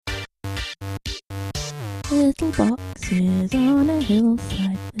Little boxes on a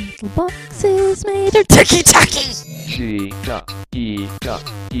hillside. Little boxes made of ticky-tacky. G.E.E.K.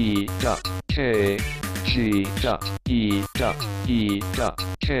 G.E.E.K.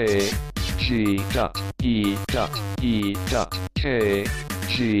 G.E.E.K.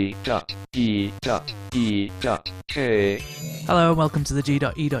 G.E.E.K. Hello and welcome to the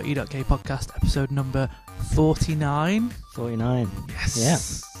G.E.E.K podcast, episode number 49. 49. Yes. Yeah.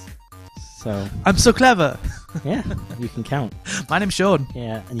 So, I'm so clever. yeah, you can count. My name's Sean.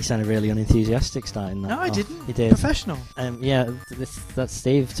 Yeah, and you sounded really unenthusiastic starting that. No, I off. didn't. You did. Professional. Yeah, that's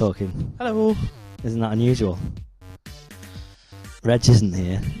Steve talking. Hello. Isn't that unusual? Reg isn't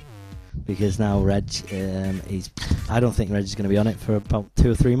here because now Reg, I don't think Reg is going to be on it for about 2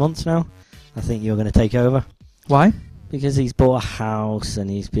 or 3 months now. I think you're going to take over. Why? Because he's bought a house and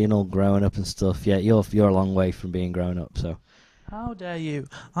he's been all grown up and stuff. Yeah, you're a long way from being grown up, so. How dare you?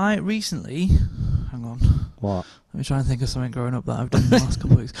 I recently... Hang on. What? Let me try and think of something growing up that I've done in the last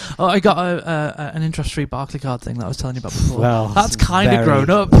couple of weeks. Oh, I got an interest-free Barclay card thing that I was telling you about before. Well, that's kind of grown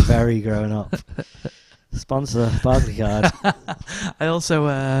up. Very grown up. Sponsor Barclay card. I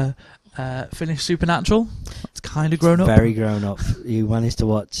also finished Supernatural. That's kind of grown up. Very grown up. You managed to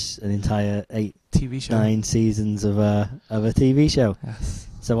watch an entire TV show. 9 seasons of a TV show. Yes.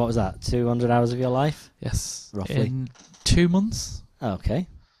 So what was that? 200 hours of your life? Yes. Roughly. In 2 months. Okay.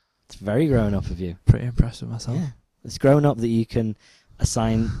 It's very grown up of you. Pretty impressed with myself. Yeah. It's grown up that you can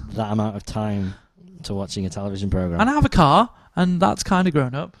assign that amount of time to watching a television program. And I have a car, and that's kind of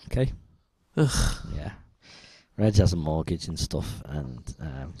grown up. Okay. Ugh. Yeah. Reg has a mortgage and stuff, and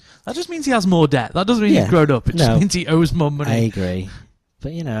That just means he has more debt. That doesn't mean Yeah. he's grown up. It just No. means he owes more I money. agree.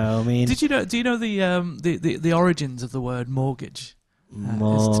 But I mean, Do you know the origins of the word mortgage?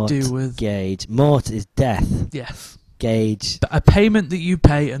 It's to do with gauge. Mort is death. yes, Gauge. a payment that you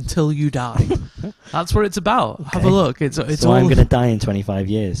pay until you die. That's what it's about. Have a Okay. look. It's So all. I'm going to die in 25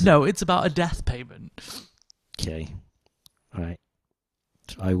 years. No, it's about a death payment. Okay. Right.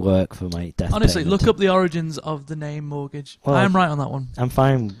 I work for my death Honestly, payment. look up the origins of the name mortgage. Well, I'm right on that one. I'm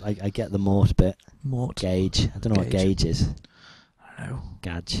fine. I get the mort bit. Mort. Gauge. I don't know what Gauge. gauge is. I don't know.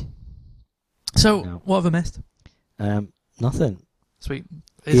 Gauge. So, No. what have I missed? Nothing. Sweet.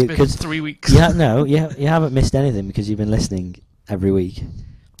 It's been 'cause 3 weeks. You haven't missed anything because you've been listening every week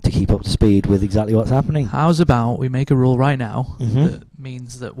to keep up to speed with exactly what's happening. How's about we make a rule right now Mhm. that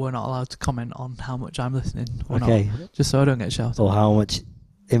means that we're not allowed to comment on how much I'm listening or Okay. not, just so I don't get shouted. Or how much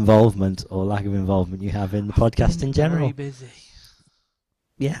involvement or lack of involvement you have in the podcast in general. Very busy.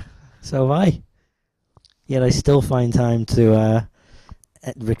 Yeah. So have I. Yet I still find time to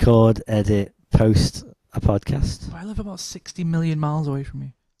record, edit, post a podcast. I live about 60 million miles away from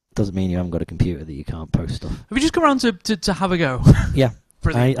you. Doesn't mean you haven't got a computer that you can't post stuff. Have we just come around to have a go? Yeah.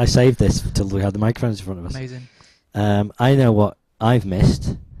 Brilliant. I saved this until we had the microphones in front of us. Amazing. I know what I've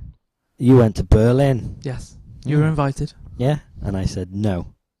missed. You went to Berlin. Yes. You were invited. Yeah? And I said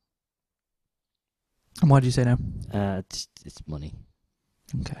no. And why did you say no? It's money.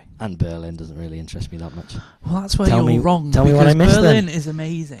 Okay. And Berlin doesn't really interest me that much. Well, that's where Tell you're me- wrong. tell me what I because missed then. Berlin is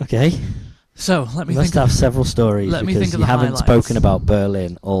amazing. Okay. So, let me You must think. have several stories let me because think of you the haven't highlights. spoken about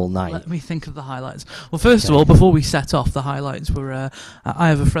Berlin all night. Let me think of the highlights. Well, first of Okay. all, before we set off, the highlights were I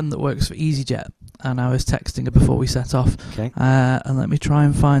have a friend that works for EasyJet, and I was texting her before we set off. Okay. And let me try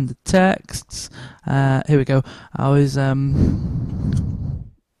and find the texts. Here we go. I was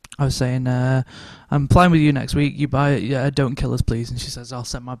saying, I'm flying with you next week. You buy it. Don't kill us, please. And she says, I'll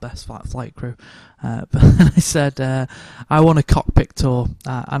send my best flight crew. But then I said, I want a cockpit tour,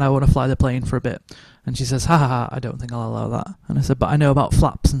 and I want to fly the plane for a bit. And she says, ha ha ha, I don't think I'll allow that. And I said, but I know about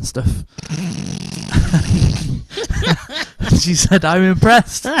flaps and stuff. And she said, I'm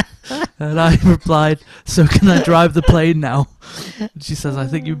impressed. And I replied, so can I drive the plane now? And she says, I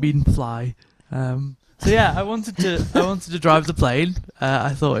think you mean fly. So yeah, I wanted to drive the plane. I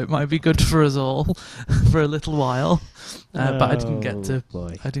thought it might be good for us all for a little while, but I didn't get to.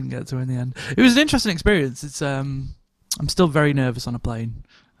 Boy. I didn't get to in the end. It was an interesting experience. It's I'm still very nervous on a plane.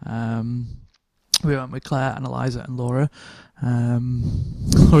 We went with Claire and Eliza and Laura.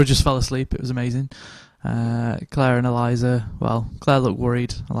 Laura just fell asleep. It was amazing. Claire and Eliza. Well, Claire looked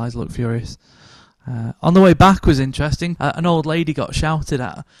worried. Eliza looked furious. On the way back was interesting. An old lady got shouted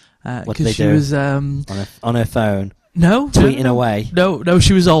at. What did they Because she do? was On her phone, no tweeting no, away. No,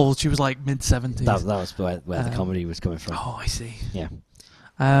 she was old. She was like mid-70s. That was where the comedy was coming from. Oh, I see. Yeah.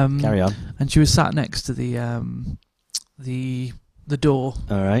 Carry on. And she was sat next to the door.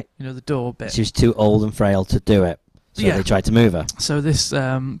 All right. You know, the door bit. She was too old and frail to do it. So they tried to move her. So this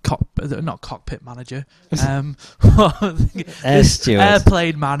not cockpit manager, Air this steward.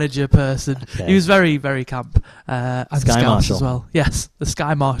 airplane manager person. Okay. He was very, very camp. And Sky Scouts Marshal. as well. Yes, the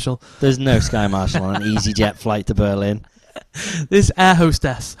Sky Marshal. There's no Sky Marshal on an EasyJet flight to Berlin. This air host.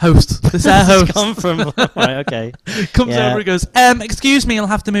 This air host Come from right, okay. comes Yeah. over and goes, excuse me, I'll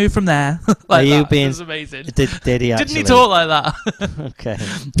have to move from there. Are you that. being- It was amazing. Did he actually? Didn't he talk like that? Okay.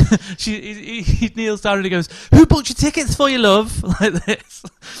 he kneels down and he goes, "Who booked your tickets for you, love?" Like this,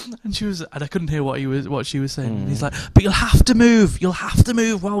 and I couldn't hear what she was saying. And he's like, "But you'll have to move. You'll have to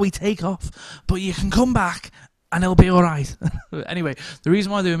move while we take off. But you can come back." And it'll be all right. Anyway, the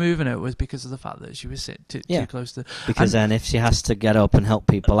reason why they were moving it was because of the fact that she was sitting too close to. Because and then if she has to get up and help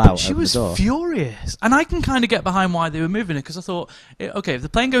people out, she of was the door, furious, and I can kind of get behind why they were moving it because I thought, okay, if the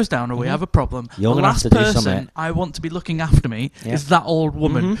plane goes down or we Mhm. have a problem, You're the gonna last have to do person something. I want to be looking after me Yeah. is that old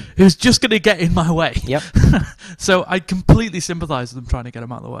woman Mhm. who's just going to get in my way. Yep. So I completely sympathise with them trying to get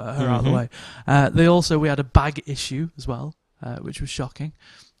her out of the Mhm. way. We had a bag issue as well, which was shocking.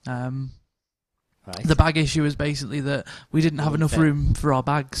 Right. The bag issue was basically that we didn't have Wouldn't enough fit. room for our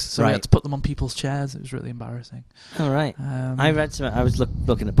bags, so we Right. had to put them on people's chairs. It was really embarrassing. All right. I read some. I was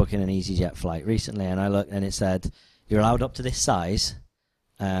looking at booking an EasyJet flight recently, and I looked, and it said you're allowed up to this size,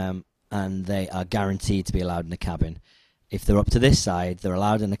 and they are guaranteed to be allowed in the cabin. If they're up to this side, they're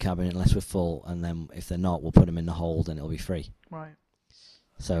allowed in the cabin unless we're full, and then if they're not, we'll put them in the hold, and it'll be free. Right.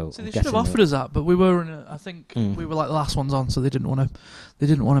 So So I'm they should have guessing offered us that, but we were I think we were like the last ones on, so they didn't want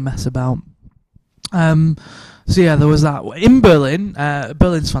to mess about. So yeah, there was that in Berlin.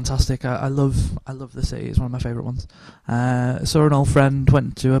 Berlin's fantastic. I love the city. It's one of my favourite ones. Saw an old friend.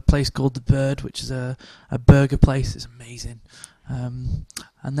 Went to a place called The Bird, which is a burger place. It's amazing. And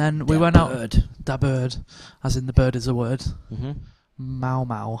then we went out. Da Bird, as in the bird is a word. Mm-hmm. Mau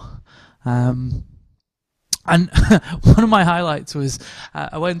Mau. And one of my highlights was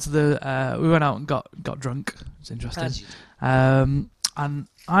I went to we went out and got drunk. It's interesting. And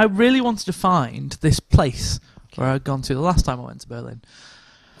I really wanted to find this place where I'd gone to the last time I went to Berlin.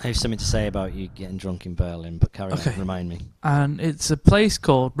 I have something to say about you getting drunk in Berlin, but carry Okay. on. Remind me. And it's a place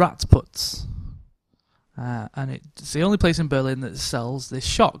called Ratsputz. And it's the only place in Berlin that sells this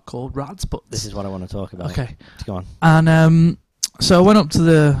shot called Ratsputz. This is what I want to talk about. Okay. Go on. And so I went up to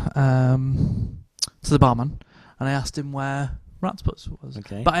the barman and I asked him where Ratsputz was.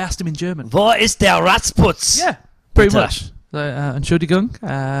 Okay. But I asked him in German. What is der Ratsputz? Yeah, pretty Bitte. much. Entschuldigung,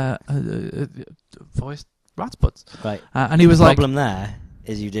 voice Ratsputz. Right. And he was The like, problem there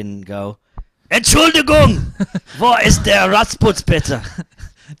is you didn't go, Entschuldigung! What is der Ratsputz, bitte?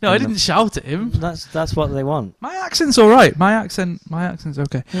 no, I didn't shout at him. That's what they want. My accent's all right. My accent's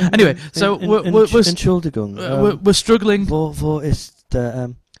okay. Anyway, so we're Entschuldigung. we're struggling. Wo ist der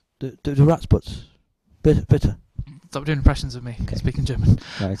Ratsputz? Bitte. Stop doing impressions of me Okay. speaking German.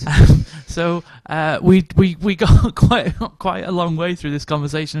 Right. So we got quite a long way through this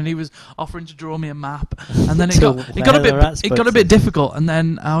conversation, and he was offering to draw me a map, and then it got a bit difficult, and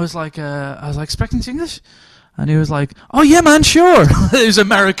then I was like, speaking English, and he was like, oh yeah man, sure. It was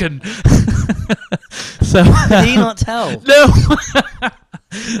American. So Did he not tell? no.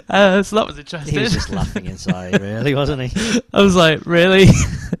 So that was interesting. He was just laughing inside, really, wasn't he? I was like, really?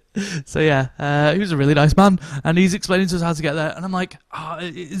 So yeah, he was a really nice man, and he's explaining to us how to get there, and I'm like,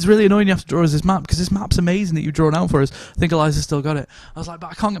 it's really annoying you have to draw us this map, because this map's amazing that you've drawn out for us. I think Eliza's still got it. I was like, but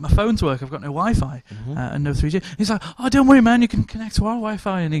I can't get my phone to work, I've got no Wi-Fi, and no 3G. He's like, oh, don't worry man, you can connect to our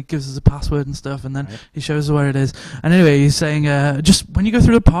Wi-Fi, and he gives us a password and stuff, and then he shows us where it is. And anyway, he's saying, just when you go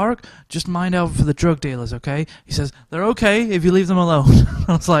through the park, just mind out for the drug dealers, okay? He says, they're okay if you leave them alone.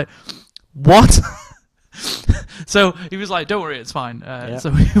 I was like, what? So he was like, don't worry, it's fine. So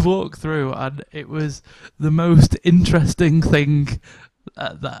we walked through, and it was the most interesting thing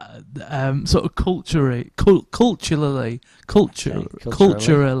that sort of culturally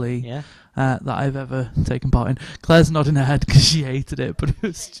Yeah. that I've ever taken part in. Claire's nodding her head because she hated it, but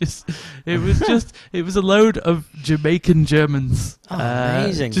it was a load of Jamaican Germans. Oh,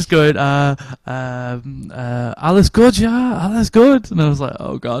 amazing. Just going, alles good, yeah, alles good. And I was like,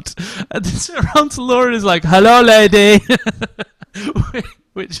 oh God. And then turn around to Laura and is like, hello lady.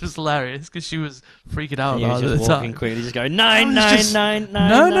 Which was hilarious because she was freaking out And you about were it at just the walking time. quickly, just going, No, nine.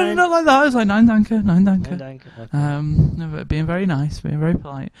 not like that. I was like, nein, danke, nein, danke. Okay. No, being very nice, being very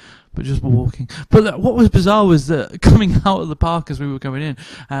polite, but just walking. But what was bizarre was that coming out of the park as we were going in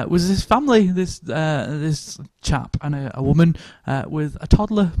was this family, this chap and a woman with a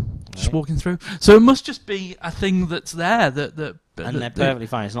toddler just Right. walking through. So it must just be a thing that's there. And they're perfectly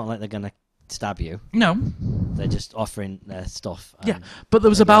fine. It's not like they're going to stab you. No, They're just offering their stuff. Yeah, but there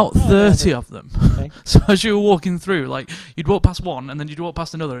was they go, about "Oh, 30 of them. Okay. So as you were walking through, like, you'd walk past one, and then you'd walk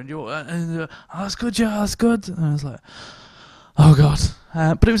past another, and oh, that's good, yeah, that's good. And I was like, oh, God.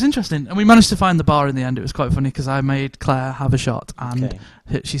 But it was interesting. And we managed to find the bar in the end. It was quite funny, because I made Claire have a shot, and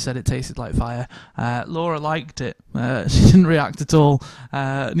she said it tasted like fire. Laura liked it. She didn't react at all.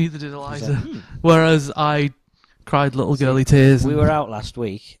 Neither did Eliza. Whereas I cried little girly tears. We were out last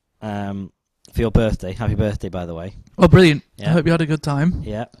week for your birthday. Happy birthday, by the way. Oh, brilliant. Yeah. I hope you had a good time.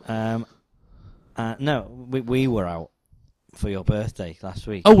 Yeah. No, we were out for your birthday last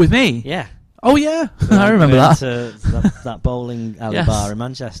week. Oh, with me? Yeah. Oh, yeah. I remember we went that. to that bowling alley Yes. bar in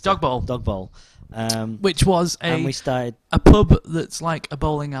Manchester. Dog Bowl. Dog Bowl. Which was and we started... a pub that's like a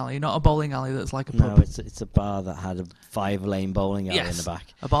bowling alley, not a bowling alley that's like a pub. No, it's a bar that had a 5-lane bowling alley in the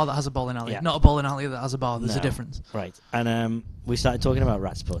back. A bar that has a bowling alley, Yeah. not a bowling alley that has a bar. There's a No. difference. Right. And we started talking about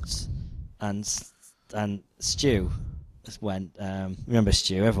rat's putts, and Stu went. Remember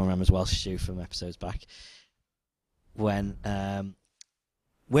Stu? Everyone remembers Welsh Stu from episodes back. When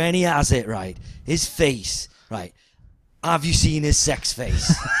he has it right, his face right. Have you seen his sex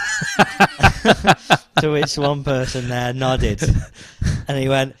face? To which one person there nodded, and he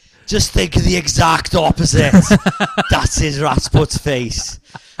went, "Just think of the exact opposite. That's his rat's put's face."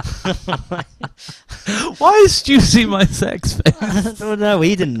 Why is Stu see my sex face? Oh, no,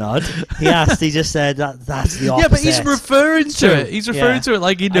 he didn't nod. He asked. He just said that's the opposite. Yeah, but he's referring to True. it. He's referring Yeah. to it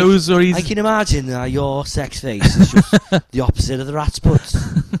like he knows or he's... I can imagine your sex face is just the opposite of the rat's put.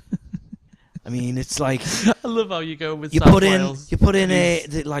 I mean, it's like I love how you go with you South put Wales. in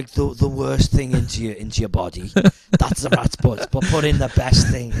the worst thing into your body. That's the rat's put. But put in the best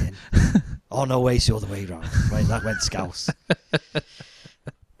thing in. Oh no, wait, it's the other way round. Right, that went scouse.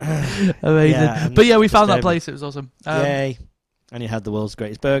 Amazing. Yeah, But yeah, we found that disturbing. place. It was awesome. Yay! And you had the world's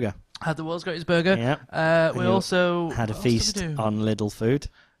greatest burger. Had the world's greatest burger. Yeah. We you also Had a what else did we feast do? on Lidl food.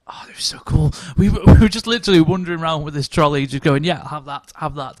 Oh, they were so cool. We were just literally wandering around with this trolley, just going, yeah, have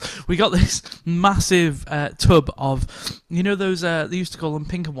that. We got this massive tub of, you know those, they used to call them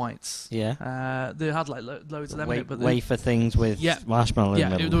pink and whites. Yeah. They had like loads of them in it. But they, Wafer things with marshmallow in the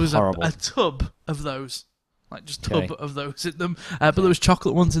middle. there was Horrible. a tub of those. Like just Okay. tub of those in them. But there was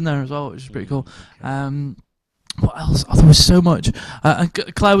chocolate ones in there as well, which is pretty cool. What else? Oh, there was so much. And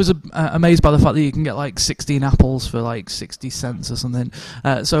Claire was amazed by the fact that you can get like 16 apples for like 60 cents or something.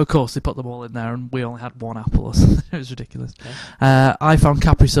 So of course they put them all in there, and we only had one apple or something. It was ridiculous. Okay. I found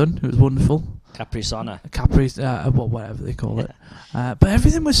Capri Sun. It was wonderful. Capri Sonna. Capri, well, whatever they call it. But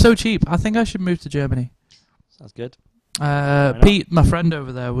everything was so cheap. I think I should move to Germany. Sounds good. Pete, my friend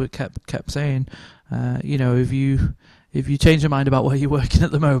over there, kept saying, if you change your mind about where you're working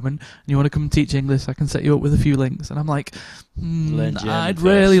at the moment and you want to come and teach English, I can set you up with a few links. And I'm like, Learn German I'd first,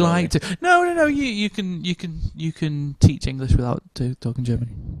 really sorry. like to. No. You can teach English without talking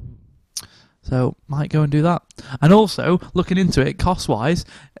German. So might go and do that. And also looking into it, cost wise,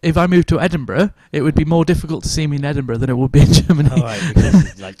 if I moved to Edinburgh, it would be more difficult to see me in Edinburgh than it would be in Germany Oh, right, because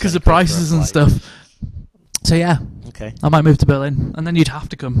it's like because 20 of prices quid and for a flight. stuff. So yeah, Okay. I might move to Berlin, and then you'd have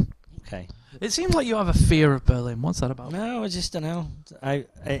to come. Okay. It seems like you have a fear of Berlin. What's that about? No, I just don't know.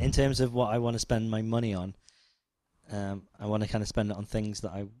 In terms of what I want to spend my money on, I want to kind of spend it on things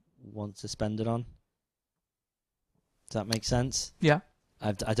that I want to spend it on. Does that make sense? Yeah.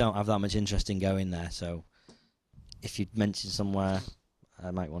 I don't have that much interest in going there, so if you'd mention somewhere,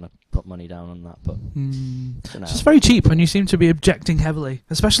 I might want to put money down on that, but don't know. It's just very cheap, and you seem to be objecting heavily,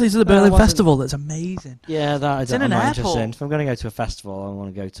 especially to the No, I Berlin wasn't. Festival. That's amazing. Yeah, that It's in I'm an not interested airport. in. If I'm going to go to a festival, I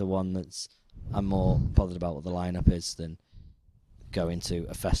want to go to one that's I'm more bothered about what the lineup is than going to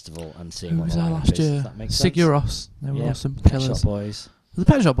a festival and seeing Who what was the there lineup last is. year? Does that make Sigur sense? Rós. They were Yeah, awesome. Pet Killers. Shop Boys. Were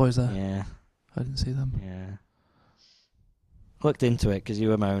the Pet Shop Boys there? Yeah, I didn't see them. yeah. Looked into it because you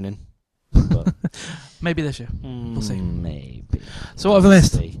were moaning. But Maybe this year. We'll see. Maybe. So what have I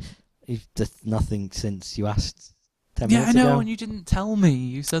missed? See. You've done nothing since you asked 10 Yeah, I minutes know, ago. and you didn't tell me.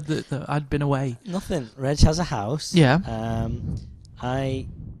 You said that I'd been away. Nothing. Reg has a house. Yeah. I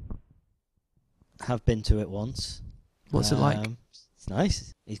have been to it once. What's it like? It's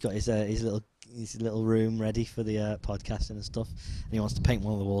nice. He's got his little room ready for the podcasting and stuff, and he wants to paint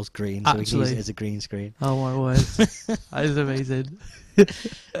one of the walls green, so he can use Actually. it as a green screen. Oh my word. That is amazing.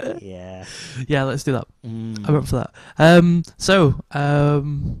 Yeah. Yeah, let's do that. Mm. I went for that.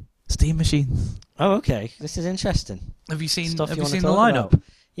 Steam machines. Oh, okay. This is interesting. Have you seen Stuff Have you you wanna seen the talk lineup? about.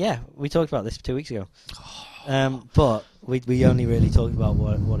 Yeah, we talked about this 2 weeks ago. But we only really talked about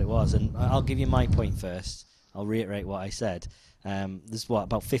what it was, and I'll give you my point first. I'll reiterate what I said. There's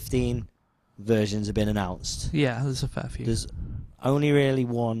about 15 versions have been announced. Yeah, there's a fair few. only really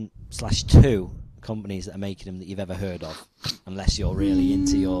 1/2 companies that are making them that you've ever heard of, unless you're really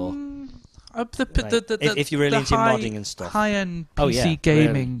into your. If you're really into modding and stuff. High-end Oh, PC yeah,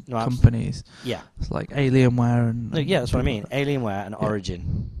 gaming really. No, companies. Yeah. It's like Alienware and... No, yeah, that's what I mean. people like Alienware and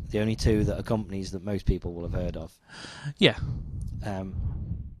Origin, the only two that are companies that most people will have heard of. Yeah. And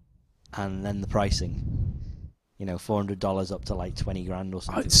then the pricing, $400 up to like 20 grand or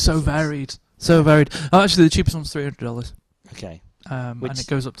something. It's so varied. So varied. Oh, actually, the cheapest one's $300. Okay. And it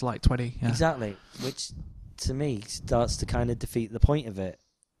goes up to like 20. Yeah. Exactly. Which, to me, starts to kind of defeat the point of it.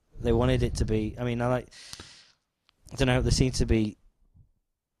 They wanted it to be... I don't know, there seems to be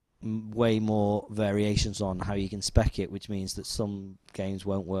way more variations on how you can spec it, which means that some games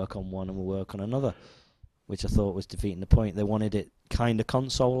won't work on one and will work on another, which I thought was defeating the point. They wanted it kind of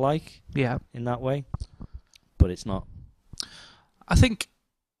console-like in that way, but it's not. I think,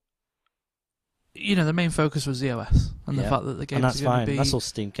 the main focus was the OS and the fact that the games are going to be... That's all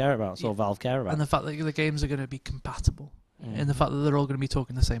Steam care about. That's all Valve care about. And the fact that the games are going to be compatible. And the fact that they're all going to be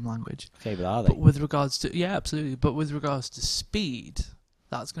talking the same language. Okay, but are they? But with regards to... Yeah, absolutely. But with regards to speed,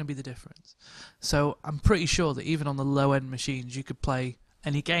 that's going to be the difference. So I'm pretty sure that even on the low-end machines, you could play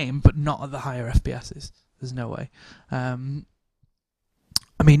any game, but not at the higher FPSs. There's no way.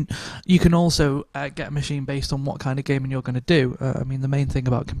 You can also get a machine based on what kind of gaming you're going to do. The main thing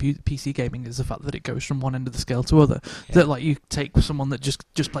about PC gaming is the fact that it goes from one end of the scale to other. Yeah. That, like, you take someone that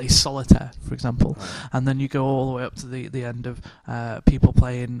just plays solitaire, for example, and then you go all the way up to the end of people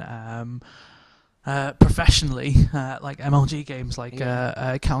playing professionally, like MLG games, like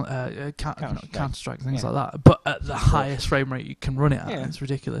Counter-Strike, things like that. But at the highest frame rate you can run it at, it's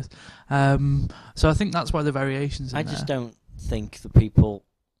ridiculous. So I think that's why the variations. I just don't think that people.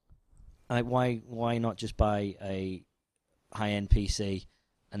 Why not just buy a high-end PC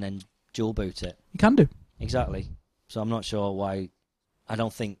and then dual boot it? You can do. Exactly. So I'm not sure why. I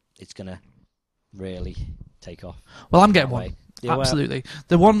don't think it's going to really take off. Well, I'm getting one. Yeah, absolutely.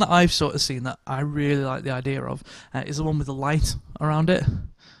 The one that I've sort of seen that I really like the idea of is the one with the light around it.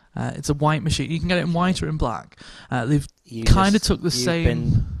 It's a white machine. You can get it in white or in black. They've kind of took the same...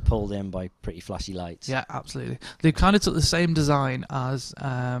 You've been pulled in by pretty flashy lights. Yeah, absolutely. They've kind of took the same design as...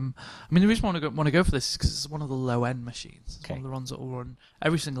 the reason I want to go for this is because it's one of the low-end machines. It's one of the ones that will run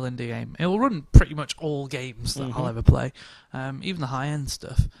every single indie game. It will run pretty much all games that I'll ever play. Even the high-end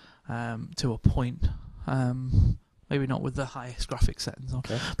stuff, to a point. Maybe not with the highest graphics settings on.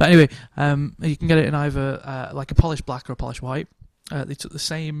 Okay. But anyway, you can get it in either like a polished black or a polished white. They took the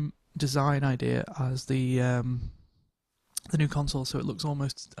same design idea as the new console, so it looks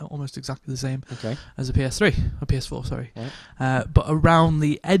almost exactly the same as a PS3 or PS4. Sorry, but around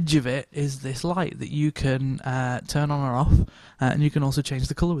the edge of it is this light that you can turn on or off, and you can also change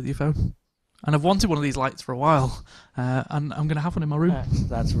the color with your phone. And I've wanted one of these lights for a while, and I'm going to have one in my room.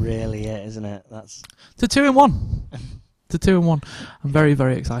 That's really it, isn't it? It's a 2-in-1. It's a 2-in-1. I'm very,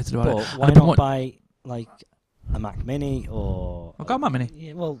 very excited about it. Why not buy like a Mac Mini or... I've got a Mac Mini.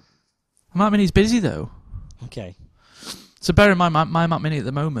 Yeah, well... My Mac Mini's busy, though. Okay. So bear in mind, my Mac Mini at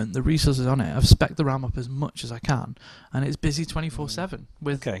the moment, the resources on it, I've spec'd the RAM up as much as I can, and it's busy 24/7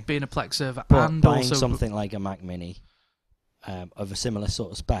 with being a Plex server and buying also... something like a Mac Mini of a similar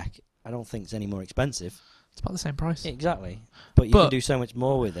sort of spec, I don't think it's any more expensive. It's about the same price. Exactly. But you can do so much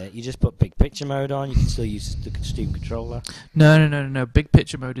more with it. You just put big picture mode on, you can still use the Steam controller. No. Big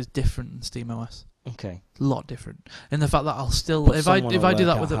picture mode is different than SteamOS. Okay. A lot different. In the fact that I'll still... But if I do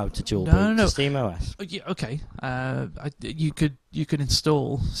that with how to dual boot SteamOS. Yeah, okay. You could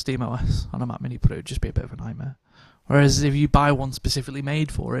install SteamOS on a Mac Mini, but it would just be a bit of a nightmare. Whereas if you buy one specifically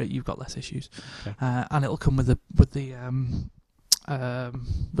made for it, you've got less issues. Okay. And it'll come with the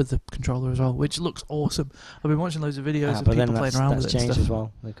controller as well, which looks awesome. I've been watching loads of videos of people playing around with it. That's changed as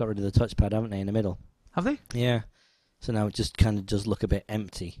well. They've got rid of the touchpad, haven't they, in the middle? Have they? Yeah. So now it just kind of does look a bit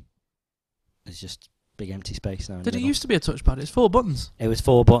empty. It's just big empty space now. Did it used to be a touchpad? It's 4 buttons. It was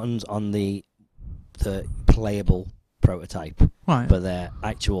 4 buttons on the playable prototype. Right. But their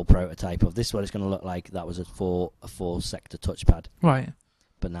actual prototype of this is what it's going to look like. That was a 4-sector touchpad. Right.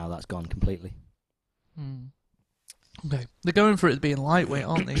 But now that's gone completely. Okay. They're going for it being lightweight,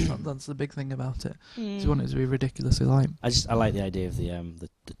 aren't they? That's the big thing about it. They want it to be ridiculously light. I like the idea of the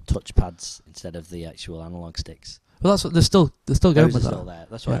touchpads instead of the actual analog sticks. Well, that's what they're still going with that. Still there.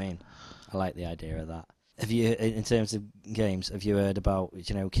 That's what I mean. I like the idea of that. Have you, in terms of games, have you heard about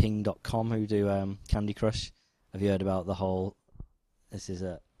King.com who do Candy Crush? Have you heard about the whole? This is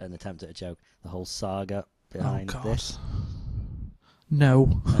an attempt at a joke. The whole saga behind this.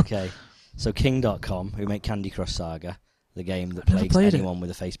 No. Okay. So King.com, who make Candy Crush Saga, the game that plagues anyone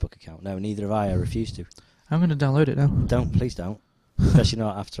with a Facebook account. No, neither have I. I refuse to. I'm going to download it now. Please don't. especially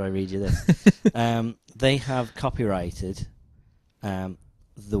not after I read you this. They have copyrighted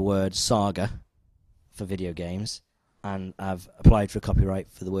the word saga for video games, and I've applied for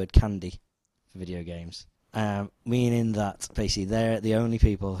copyright for the word candy for video games. Meaning that basically they're the only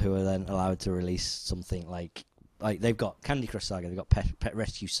people who are then allowed to release something like they've got Candy Crush Saga, they've got Pet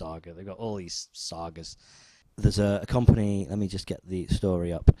Rescue Saga, they've got all these sagas. There's a company, let me just get the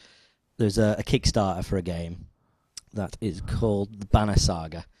story up. There's a Kickstarter for a game that is called the Banner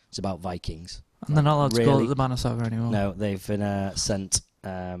Saga. It's about Vikings. And they're not allowed to call it the Banner Saga anymore. No, they've been sent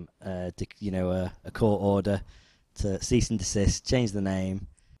a court order to cease and desist, change the name.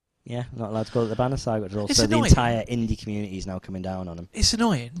 Yeah, not allowed to call it the Banner Saga at all. It's so annoying. the entire indie community is now coming down on them. It's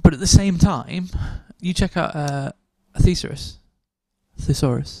annoying, but at the same time, you check out a Thesaurus.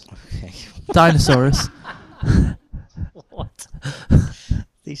 Okay. Dinosaurus. What?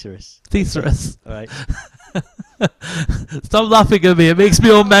 Thesaurus. Thesaurus. All right. Stop laughing at me. It makes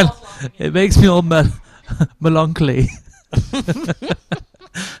me all melancholy. I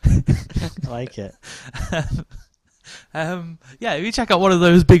like it. Yeah, if you check out one of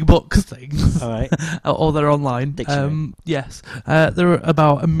those big books things, All right. or they're online. Dictionary. Yes, there are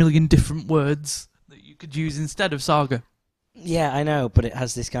about 1 million different words that you could use instead of saga. Yeah, I know, but it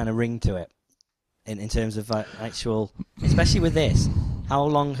has this kind of ring to it. In terms of actual, especially with this, how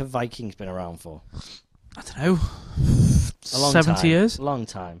long have Vikings been around for? I don't know. A long 70 time. years. A long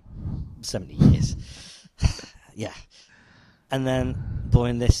time. 70 years. Yeah. And then,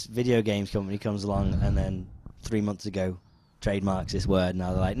 boy, this video games company comes along, and then 3 months ago, trademarks this word.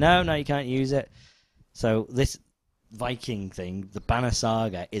 Now they're like, no, you can't use it. So this Viking thing, the Banner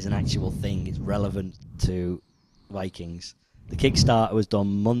Saga, is an actual thing. It's relevant to Vikings. The Kickstarter was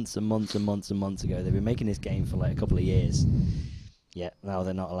done months and months and months and months ago. They've been making this game for like a couple of years. Yeah, now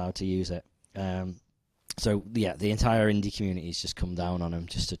they're not allowed to use it. So, yeah, the entire indie community has just come down on them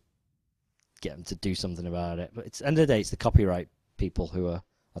just to get them to do something about it. But at the end of the day, it's the copyright people who are,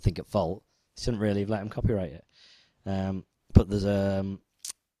 I think, at fault. They shouldn't really have let them copyright it. But there's an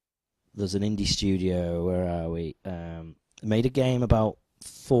indie studio, where are we? Made a game about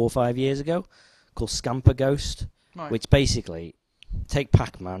 4 or 5 years ago called Scamper Ghost, which basically take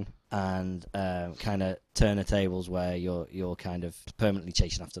Pac-Man and kind of turn the tables where you're kind of permanently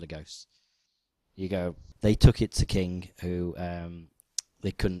chasing after the ghosts. You go. They took it to King, who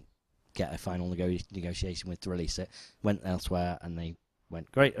they couldn't get a final negotiation with to release it. Went elsewhere, and they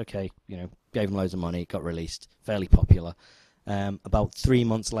went, great, okay, gave them loads of money, got released, fairly popular. About 3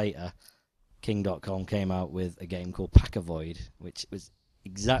 months later, King.com came out with a game called Pack-A-Void, which was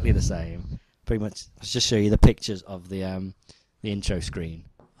exactly the same. Pretty much, let's just show you the pictures of the intro screen.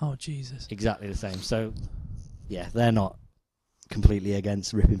 Oh, Jesus. Exactly the same. So, yeah, they're not completely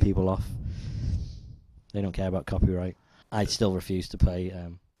against ripping people off. They don't care about copyright. I still refuse to play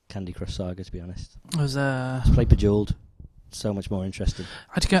Candy Crush Saga, to be honest. Let's play Bejeweled. So much more interesting.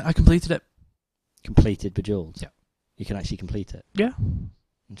 I completed it. Completed Bejeweled? Yeah. You can actually complete it? Yeah.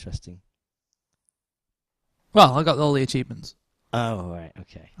 Interesting. Well, I got all the achievements. Oh, right,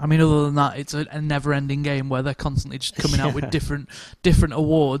 okay. I mean, other than that, it's a never-ending game where they're constantly just coming out with different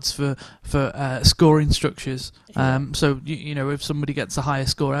awards for scoring structures. So if somebody gets the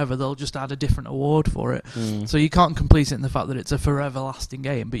highest score ever, they'll just add a different award for it. So you can't complete it in the fact that it's a forever lasting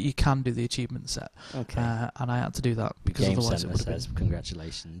game, but you can do the achievement set. Okay. And I had to do that because Game otherwise Centre it would have says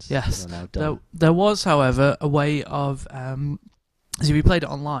congratulations. Yes. You're now done. There was, however, a way of so if you played it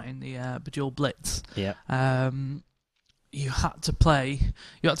online, the Bejeweled Blitz. Yeah. You had to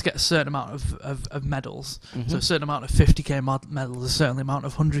get a certain amount of medals. Mm-hmm. So a certain amount of 50k medals, a certain amount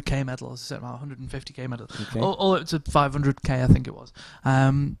of 100k medals, a certain amount of 150k medals, Okay. all up to 500k, I think it was.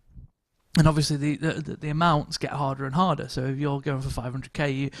 And obviously the amounts get harder and harder. So if you're going for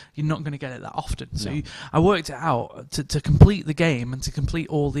 500k, you're not going to get it that often. So No. I worked it out to complete the game and to complete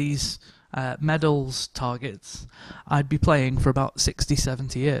all these medals targets. I'd be playing for about 60,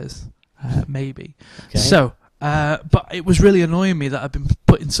 70 years, maybe. Okay. So. But it was really annoying me that I've been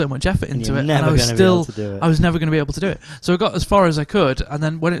putting so much effort into it, and I was never going to be able to do it. So I got as far as I could, and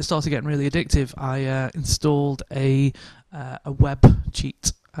then when it started getting really addictive, I installed a web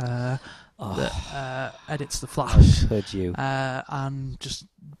cheat that edits the Flash. Heard you. And just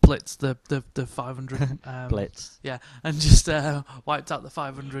blitzed the 500. Blitz. Yeah, and just wiped out the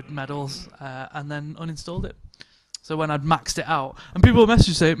 500 medals, and then uninstalled it. So when I'd maxed it out, and people were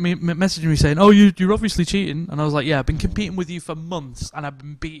messaging me saying, "Oh, you're obviously cheating," and I was like, "Yeah, I've been competing with you for months, and I've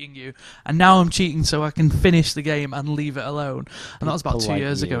been beating you, and now I'm cheating so I can finish the game and leave it alone." And that was about 2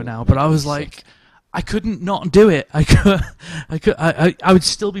 years ago now. But I was like, I couldn't not do it. I would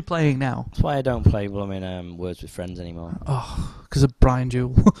still be playing now. That's why I don't play blooming Words with Friends anymore. Oh, because of Brian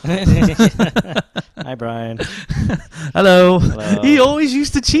Jewell. Hi, Brian. Hello. Hello. He always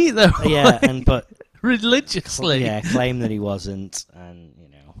used to cheat though. Yeah, but religiously. yeah, claim that he wasn't, and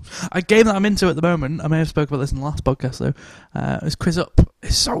A game that I'm into at the moment, I may have spoke about this in the last podcast though, is Quiz Up.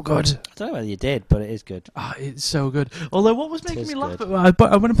 It's so good. I don't know whether you did, but it is good. It's so good. Although what was making is me laugh, good.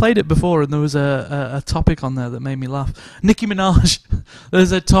 I went and played it before and there was a topic on there that made me laugh. Nicki Minaj.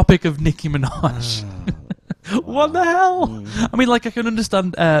 There's a topic of Nicki Minaj. What the hell? I mean, like, I can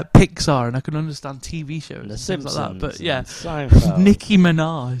understand Pixar and I can understand TV shows The and Simpsons, things like that, but yeah, Seinfeld. Nicki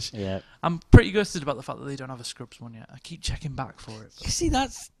Minaj. Yeah. I'm pretty gusted about the fact that they don't have a Scrubs one yet. I keep checking back for it. You see,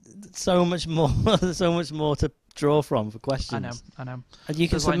 that's so much more. so much more to draw from for questions. I know. And you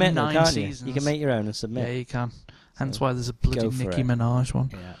can There's like submit them, 9 can't seasons. you? You can make your own and submit. Yeah, you can. Hence So, why there's a bloody go for Nicki it. Minaj one.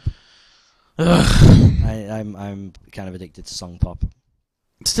 Yeah. Ugh. I'm kind of addicted to song pop.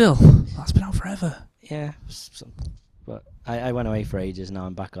 Still, that's been out forever. Yeah. But I went away for ages. Now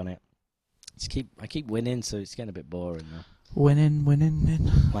I'm back on it. I keep winning, so it's getting a bit boring now. Winning.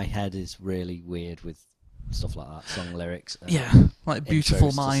 My head is really weird with stuff like that, song lyrics. And Yeah, like Beautiful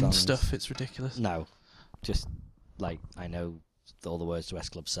intros to Mind songs. stuff. It's ridiculous. No, just like I know all the words to S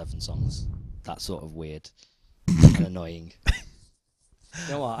Club 7 songs. That sort of weird and annoying.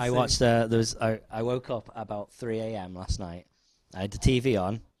 You know what? I watched. I woke up about 3 a.m. last night. I had the TV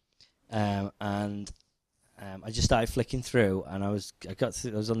on, and I just started flicking through, and I was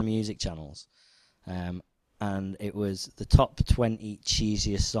on the music channels, and it was the top 20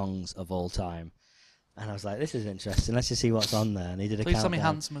 cheesiest songs of all time. And I was like, this is interesting. Let's just see what's on there. And he did a Please tell me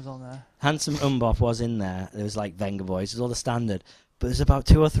countdown. Handsome was on there. Handsome Umbop was in there. There was like Venga Boys. It was all the standard. But there's about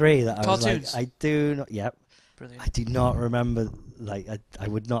 2 or 3 that I was Cartoons. like, I do not. Yep. Brilliant. I do not remember. Like, I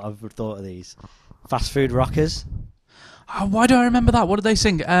would not have thought of these. Fast Food Rockers. Oh, why do I remember that? What did they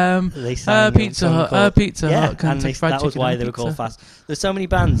sing? They sang Pizza Hut. Pizza yeah, Hut. and Kentucky Fried that was Chicken why and they were called pizza. Fast. There's so many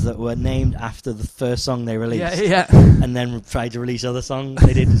bands that were named after the first song they released. Yeah. And then tried to release other songs.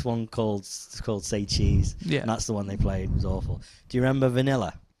 They did this one called Say Cheese. Yeah. And that's the one they played. It was awful. Do you remember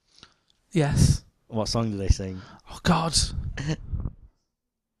Vanilla? Yes. What song did they sing? Oh God.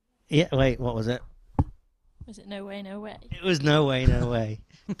 Yeah, wait, what was it? Was it No Way, No Way? It was No Way, No Way.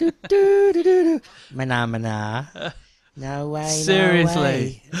 do, do, do, do, do. Mana, mana. No way,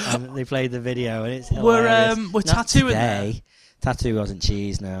 Seriously? No way. And they played the video, and it's hilarious. Were Not Tattoo in there? today. Tattoo wasn't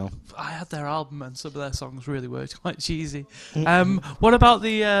cheese, no. I had their album and some of their songs really were quite cheesy. What about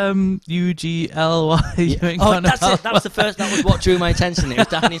the UGLY? You ain't Oh, gonna that's it. help? That was the first. That was what drew my attention. It was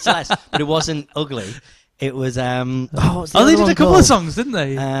Daphne and Celeste, but it wasn't ugly. It was what's the Oh, they other did one a couple called? of songs, didn't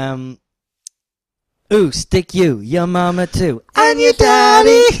they? Ooh, stick you, your mama too, and your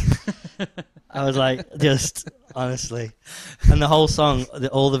daddy. I was like, just honestly, and the whole song,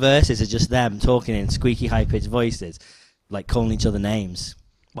 all the verses are just them talking in squeaky, high-pitched voices, like calling each other names,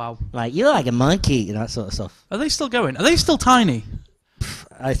 Wow. like you're like a monkey and that sort of stuff. Are they still going? Are they still tiny?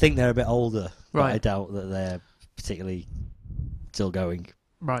 I think they're a bit older, but I Right. doubt that they're particularly still going.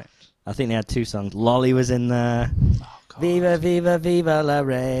 Right. I think they had 2 songs. Lolly was in there. Oh, God. Viva, viva, viva la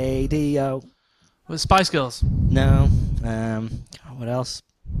radio. Was Spice Girls? No. What else?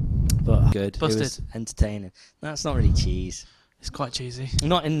 But good. Busted. It was entertaining. That's not really cheese. It's quite cheesy.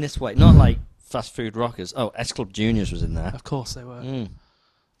 Not in this way. Not like Fast Food Rockers. Oh, S Club Juniors was in there. Of course they were.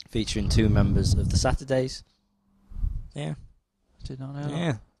 Featuring 2 members of the Saturdays. Yeah. Did not know.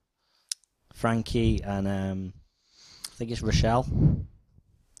 Yeah. Frankie and I think it's Rochelle.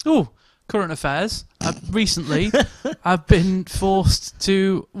 Oh, current affairs. Recently, I've been forced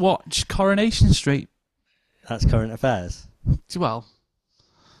to watch Coronation Street. That's current affairs. Well,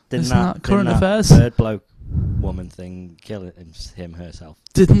 Didn't Isn't that current didn't that affairs? Bird bloke woman thing kill him herself.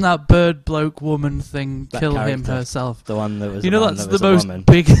 didn't that bird bloke woman thing That kill him character. herself? The one that was. You a know man that's that the was most a woman.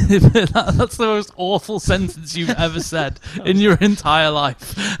 big. That's the most awful sentence you've ever said in your entire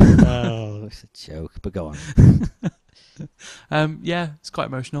life. Oh, it's a joke. But go on. Yeah, it's quite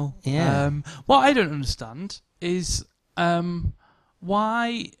emotional. Yeah. What I don't understand is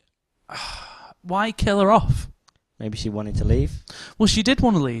why kill her off? Maybe she wanted to leave. Well, she did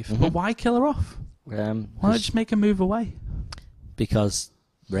want to leave, but Mhm. why kill her off? Why not just make her move away? Because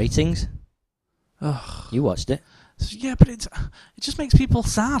ratings. Ugh. You watched it. Yeah, but it just makes people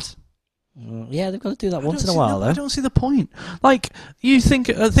sad. Yeah, they've got to do that I once in don't a see while, the- though. I don't see the point. Like, you think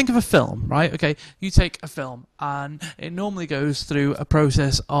of a film, right? Okay, you take a film, and it normally goes through a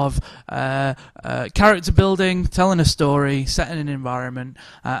process of character building, telling a story, setting an environment,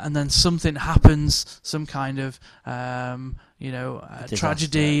 and then something happens, some kind of Disaster,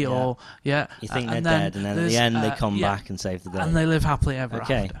 tragedy, yeah. or You think they're and dead, and then at the end they come yeah, back and save the day. and they live happily ever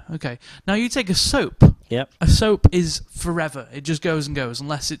Okay. after. Okay, now you take a soap. Yep. A soap is forever. It just goes and goes,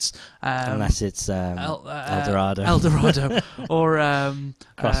 unless it's Unless it's El Dorado. El Dorado, or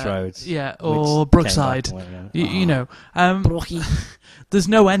Crossroads. yeah, which or came Brookside. back and went, You know, Brookie. there's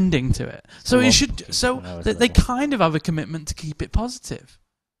no ending to it. So Well, it should. So when I was they little. kind of have a commitment to keep it positive.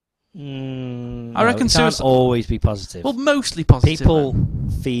 I reckon it can't suicide- always be positive. Well, mostly positive. People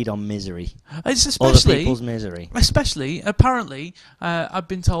feed on misery. It's Other especially. people's misery. Especially, apparently, I've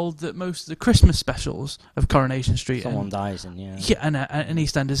been told that most of the Christmas specials of Coronation Street Someone and, dies and and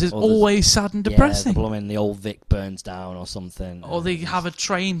EastEnders is Or there's- always sad and Yeah, depressing. the old Vic burns down or something. Or they have a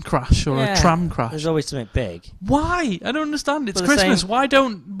train crash or Yeah, a tram crash. There's always something big. Why? I don't understand. It's But the Christmas. same- Why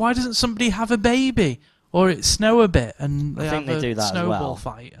doesn't somebody have a baby? Or it snow a bit and I they think have they a do that as snowball well.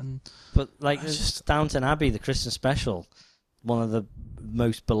 fight and But like It's there's just- Downton Abbey, the Christmas special, one of the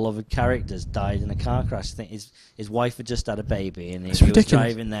most beloved characters died in a car crash. I think his wife had just had a baby, and he was ridiculous.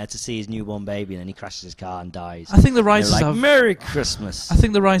 driving there to see his newborn baby, and then he crashes his car and dies. I think the And they're writers like, have Merry Christmas. I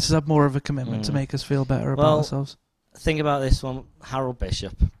think the writers have more of a commitment to Mm. make us feel better about Well, ourselves. Think about this one, Harold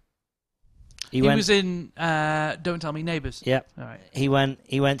Bishop. He was in Don't Tell Me Neighbours. Yep. All right. He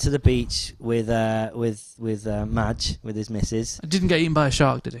went to the beach with Madge, with his missus. Didn't get eaten by a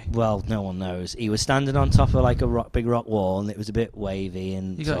shark, did he? Well, no one knows. He was standing on top of like a big rock wall, and it was a bit wavy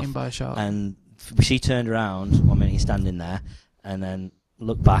and He got stuff. eaten by a shark. And she turned around 1 minute, he's standing there, and then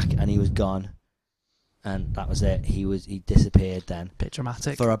looked back, and he was gone. And that was it. He disappeared then Bit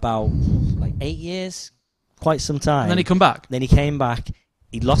dramatic. for about like 8 years, quite some time. And then he come back. Then he came back.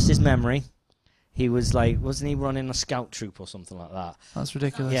 He lost his memory. He was like, wasn't he running a scout troop or something like that? That's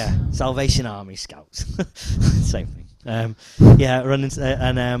ridiculous. Yeah, Salvation Army Scouts. Same thing. Yeah, running,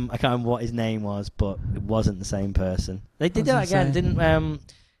 and I can't remember what his name was, but it wasn't the same person. They did I that was again, gonna say. didn't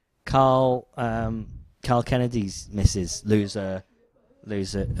Carl Kennedy's missus lose her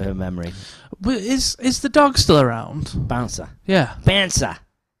memory? But is the dog still around? Bouncer. Yeah. Bouncer.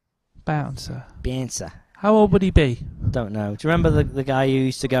 Bouncer. How old would he be? Don't know. Do you remember the guy who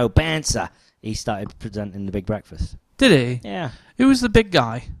used to go, Bouncer? He started presenting the Big Breakfast. Did he? Yeah. Who was the big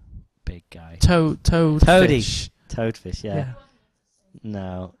guy? Big guy. Toadfish. Toadfish, yeah.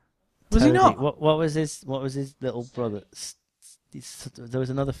 No. Was he Toady. not? What was his little brother? There was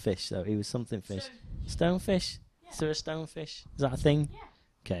another fish though. He was something fish. Stonefish? Is there a stonefish? Is that a thing?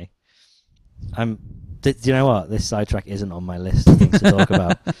 Okay. Do you know what? This sidetrack isn't on my list of things to talk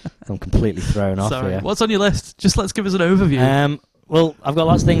about. I'm completely thrown off Sorry. here. What's on your list? Just let's give us an overview. Well, I've got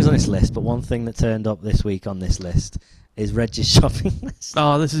lots of things on this list, but one thing that turned up this week on this list is Reg's shopping list.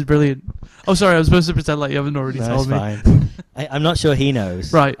 Oh, this is brilliant. Oh, sorry. I was supposed to pretend like you haven't already No, told it's me. fine. I'm not sure he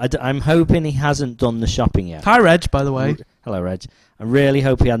knows. Right. I'm hoping he hasn't done the shopping yet. Hi, Reg, by the way. Hello, Reg. I really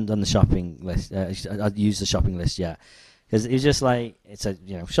hope he hadn't done the shopping list. I'd used the shopping list yet. Because it was just like, it's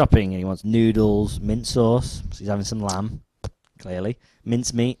shopping, and he wants noodles, mint sauce. So he's having some lamb, clearly.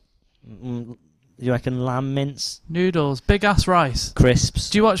 Mince meat. You reckon lamb mince? Noodles. Big ass rice. Crisps.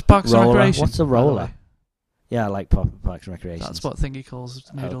 Do you watch Parks and Roller. Recreation? What's a by the roller? way? Yeah, I like Parks and Recreation. That's what Thingy calls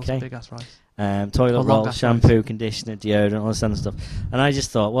noodles. Okay. Big ass rice. Toilet Or long roll, ass shampoo, rice. conditioner, deodorant, all this kind of stuff. And I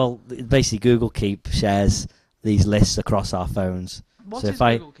just thought, well, basically Google Keep shares these lists across our phones. What So is if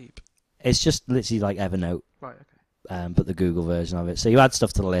I- Google Keep? It's just literally like Evernote, Right, okay. but the Google version of it. So you add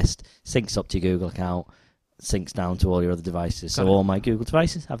stuff to the list, syncs up to your Google account, syncs down to all your other devices. Got So it. all my Google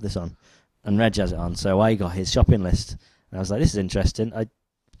devices have this on. And Reg has it on. So I got his shopping list. And I was like, this is interesting.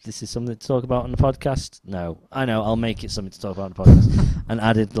 This is something to talk about on the podcast? No. I know, I'll make it something to talk about on the podcast. And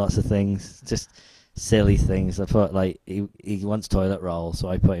added lots of things, just silly things. I put, like, he wants toilet roll, so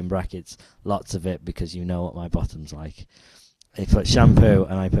I put in brackets lots of it because you know what my bottom's like. He put shampoo,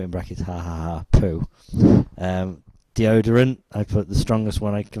 and I put in brackets, ha ha ha, poo. Deodorant, I put the strongest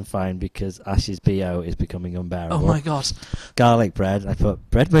one I can find because Ash's BO is becoming unbearable. Oh my god. Garlic bread, I put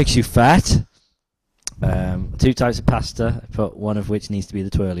bread makes you fat. 2 types of pasta, I put one of which needs to be the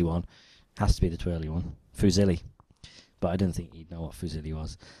twirly one. Has to be the twirly one. Fusilli. But I didn't think you'd know what fusilli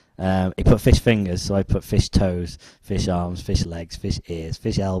was. He put fish fingers, so I put fish toes, fish arms, fish legs, fish ears,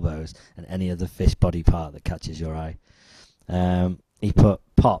 fish elbows, and any other fish body part that catches your eye. He put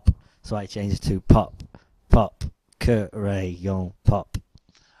pop, so I changed it to pop, crayon pop.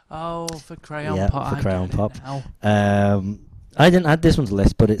 Oh, for crayon Yeah, pot. for I crayon get it pop. now. I didn't add this one to the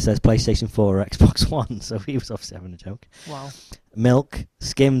list, but it says PlayStation 4 or Xbox One, so he was obviously having a joke. Wow. Milk,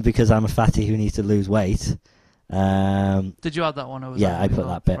 skimmed because I'm a fatty who needs to lose weight. Did you add that one? Or was Yeah, that I what you put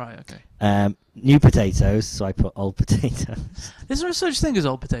thought? that bit. Right, okay. New potatoes, so I put old potatoes. Is there such thing as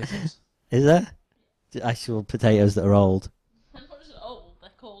old potatoes? Is there? The actual potatoes that are old? They're not just old, they're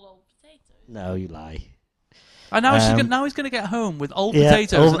called old potatoes. No, you lie. And now, now he's going to get home with old Yeah,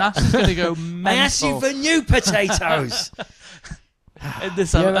 potatoes, old- and Ash is going to go mental. I asked you for new potatoes! in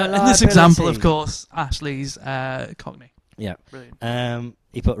this, Your in this example, of reliability. course, Ashley's Cockney. Yeah. Brilliant.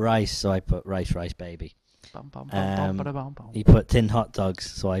 He put rice, so I put rice baby. Bum, bum, bum, bum, bada, bum, bum. He put tin hot dogs,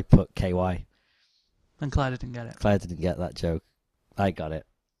 so I put KY. And Claire didn't get it. Claire didn't get that joke. I got it.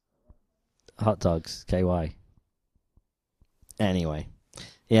 Hot dogs, KY. Anyway.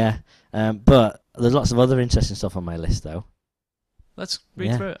 Yeah. But there's lots of other interesting stuff on my list, though. Let's read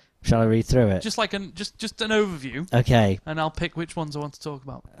Yeah. through it. Shall I read through it? Just like just an overview, Okay. and I'll pick which ones I want to talk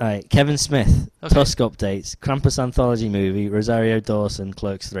about. All right. Kevin Smith, Okay. Tusk updates, Krampus anthology movie, Rosario Dawson,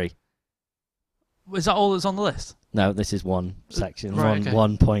 Clerks 3. Is that all that's on the list? No, this is one section, Right, okay.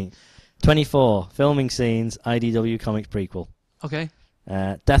 1 point. 24, filming scenes, IDW Comics prequel. Okay.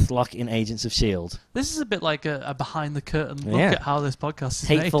 Deathlock in Agents of S.H.I.E.L.D. This is a bit like a behind the curtain look Yeah. at how this podcast is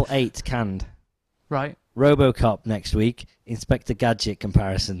Hateful Eight canned. made. Right. RoboCop next week. Inspector Gadget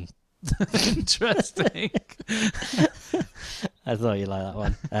comparison. Interesting. I thought you'd like that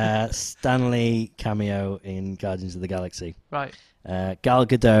one. Stanley cameo in Guardians of the Galaxy. Right. Gal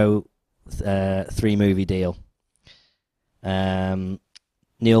Gadot 3-movie deal.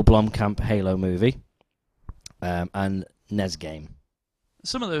 Neil Blomkamp Halo movie. And NES game.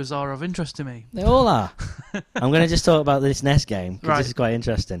 Some of those are of interest to me. They all are. I'm going to just talk about this NES game because Right. this is quite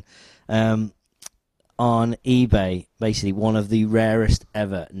interesting. On eBay, basically one of the rarest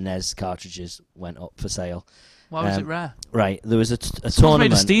ever NES cartridges went up for sale. Why was it rare? Right, there was a Someone's tournament.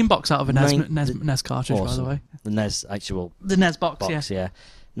 made a Steam box out of a NES, Nine- NES cartridge, Awesome. by the way. The NES actual The NES box, box, yeah. yeah.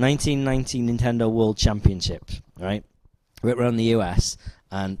 1990 Nintendo World Championship, right? We were on the US,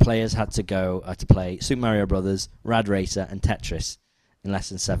 and players had to play Super Mario Brothers, Rad Racer, and Tetris in less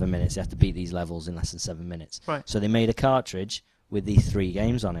than 7 minutes. They have to beat these levels in less than 7 minutes. Right. So they made a cartridge with these 3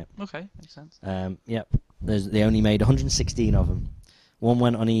 games on it. Okay, makes sense. Yep. They only made 116 of them. One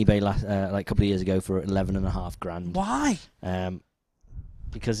went on eBay like a couple of years ago for 11.5 grand. Why?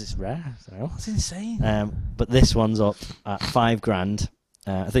 Because it's rare. So. That's insane. But this one's up at 5 grand.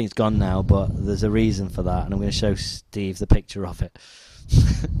 I think it's gone now, but there's a reason for that, and I'm going to show Steve the picture of it.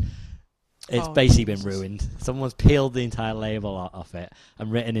 It's Oh, basically been Jesus. ruined. Someone's peeled the entire label off it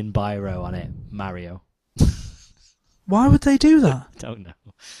and written in biro on it, Mario. Why would they do that? Don't know.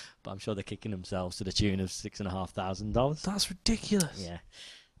 But I'm sure they're kicking themselves to the tune of $6,500. That's ridiculous. Yeah.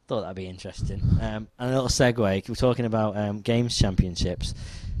 Thought that'd be interesting. And a little segue, we're talking about games championships.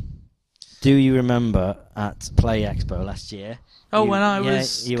 Do you remember at Play Expo last year? Oh, you- when I yeah,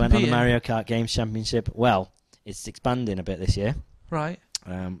 was you went on the competing. Mario Kart Games Championship. Well, it's expanding a bit this year. Right.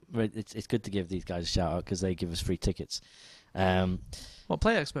 It's good to give these guys a shout out because they give us free tickets. What,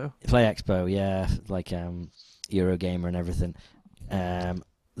 Play Expo? Play Expo, yeah, like Eurogamer and everything.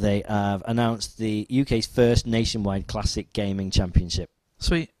 They have announced the UK's first nationwide classic gaming championship.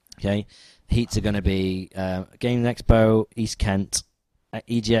 Sweet. Okay, heats are going to be Games Expo, East Kent,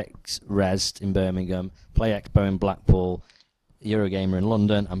 EGX Rest in Birmingham, Play Expo in Blackpool, Eurogamer in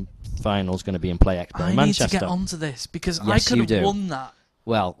London, and final's going to be in Play Expo I in need Manchester. to get onto this because I Yes, could you have do. won that.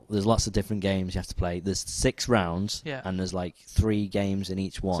 Well, there's lots of different games you have to play. There's 6 rounds, Yeah. and there's like 3 games in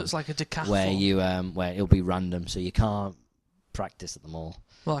each one. So it's like a decathlon. where it'll be random, so you can't practice at them all.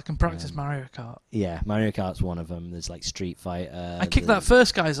 Well, I can practice Mario Kart. Yeah, Mario Kart's one of them. There's like Street Fighter. I kicked that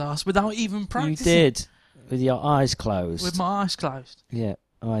first guy's ass without even You practicing. did with your eyes closed. With my eyes closed. Yeah.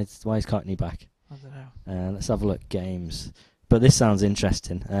 Why is Courtney back? I don't know. Let's have a look. Games. But this sounds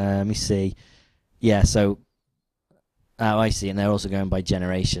interesting. Let me see. Yeah. So. Oh, I see. And they're also going by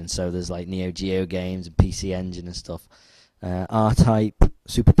generation. So there's like Neo Geo games and PC Engine and stuff. R-Type,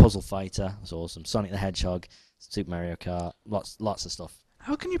 Super Puzzle Fighter. That's awesome. Sonic the Hedgehog, Super Mario Kart. Lots of stuff.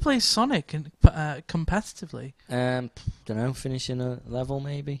 How can you play Sonic competitively? Don't know. Finishing a level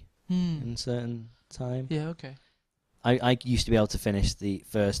maybe in a certain time. Yeah, okay. I used to be able to finish the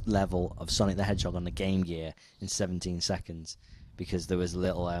first level of Sonic the Hedgehog on the Game Gear in 17 seconds because there was a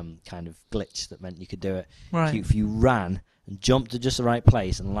little kind of glitch that meant you could do it. Right. If you ran and jumped to just the right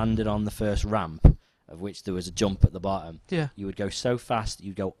place and landed on the first ramp, of which there was a jump at the bottom, Yeah. you would go so fast that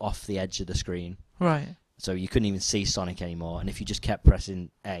you'd go off the edge of the screen. Right. So you couldn't even see Sonic anymore. And if you just kept pressing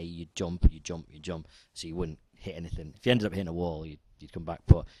A, you'd jump, so you wouldn't hit anything. If you ended up hitting a wall, you'd come back.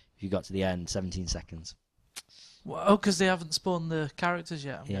 But if you got to the end, 17 seconds. Well, oh, because they haven't spawned the characters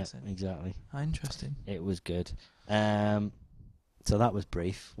yet, I'm Yeah, guessing. exactly. Interesting. It was good. So that was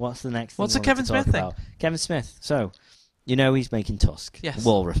brief. What's the next thing What's you the wanted Kevin to talk Smith thing? about? Kevin Smith. So, you know he's making Tusk. Yes. The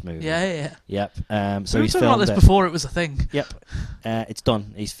Walrus movie. Yeah. Yep. So We were he's talking about filmed this it. before it was a thing. Yep. It's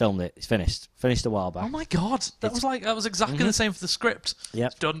done. He's filmed it. It's finished. Finished a while back. Oh my god, that was exactly the same for the script.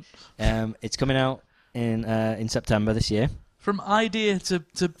 Yep. It's done. It's coming out in September this year. From idea to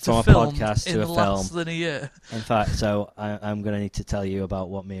From a film podcast in to a less film. than a year. In fact, so I'm going to need to tell you about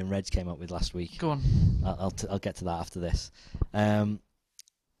what me and Reg came up with last week. Go on. I'll get to that after this.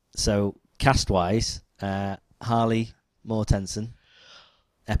 So cast-wise, Harley Mortensen,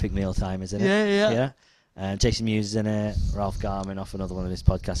 Epic Mealtime is in it. Yeah. Jason Mewes is in it. Ralph Garman off another one of his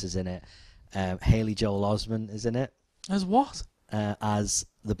podcasts is in it. Haley Joel Osment is in it. As what? As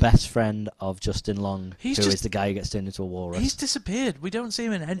the best friend of Justin Long, He's who just- is the guy who gets turned into a walrus. He's disappeared. We don't see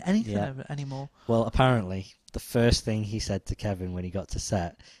him in anything Yeah. anymore. Well, apparently, the first thing he said to Kevin when he got to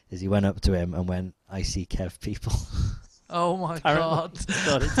set is he went up to him and went, "I see Kev people." Oh my Apparently. god.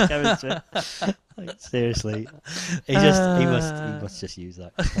 God, it's Kevin Smith. Like, seriously, he must just use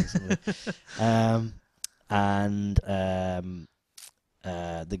that constantly.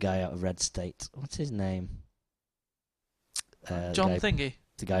 The guy out of Red State, what's his name? John the guy, Thingy.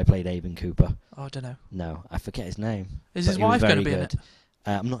 the guy who played Aben Cooper. Oh, I don't know. No, I forget his name. Is But his he was wife going to very be in good. it?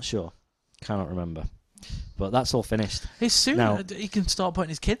 I'm not sure. Cannot remember. But that's all finished. He's soon. Now- He can start putting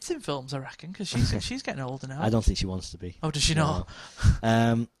his kids in films, I reckon, because she's getting older now. I don't think she wants to be. Oh, does she not?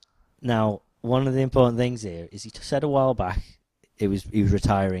 No. Now, one of the important things here is he said a while back he was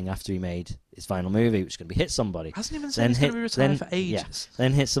retiring after he made his final movie, which was going to be Hit Somebody. Hasn't even said he's going to be retired for ages.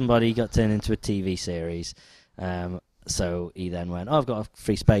 Then Hit Somebody got turned into a TV series. So he then went, I've got a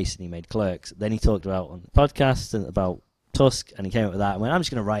free space, and he made Clerks. Then he talked about on the podcast and about Tusk, and he came up with that and went, I'm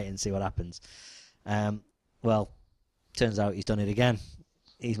just going to write it and see what happens. Well, turns out he's done it again.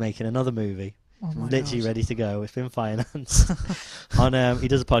 He's making another movie. Oh my Literally gosh. ready to go. It's been financed. He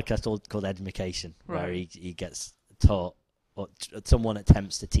does a podcast called Education, where Right. he gets taught, or someone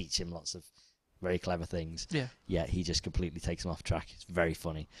attempts to teach him lots of very clever things. Yeah. Yet he just completely takes them off track. It's very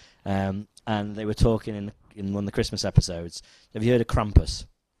funny. And they were talking in one of the Christmas episodes. Have you heard of Krampus?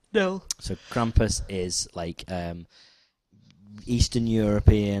 No. So Krampus is like Eastern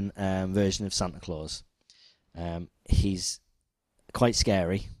European version of Santa Claus. He's quite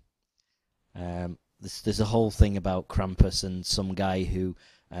scary. There's a whole thing about Krampus and some guy who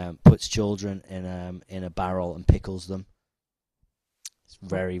puts children in a barrel and pickles them. It's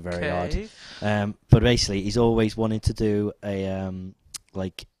very, very Okay. odd. But basically, he's always wanted to do a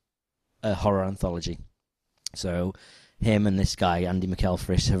horror anthology. So him and this guy, Andy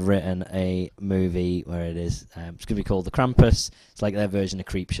McElfresh, have written a movie where it's going to be called The Krampus. It's like their version of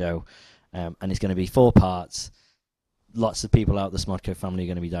Creepshow. And it's going to be 4 parts. Lots of people out the Smodco family are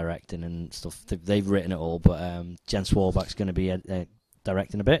going to be directing and stuff. They've written it all, but Jen Swarback's going to be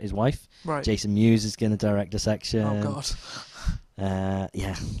directing a bit, his wife. Right. Jason Mewes is going to direct a section. Oh god.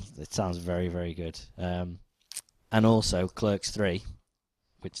 Yeah, it sounds very, very good. And also Clerks 3,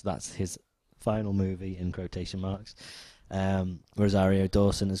 which that's his final movie in quotation marks. Rosario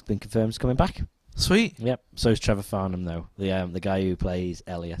Dawson has been confirmed is coming back. Sweet. Yep. So is Trevor Farnham though, the guy who plays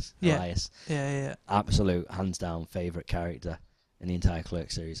Elias. Yeah. Elias. Yeah. Absolute hands down favourite character in the entire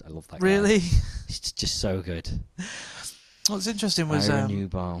Clerks series. I love that guy. Really? He's just so good. What's interesting was Ira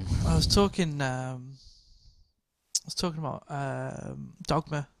Newbaum. I was talking about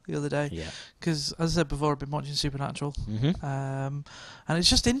Dogma the other day Yeah. because, as I said before, I've been watching Supernatural, Mm-hmm. and it's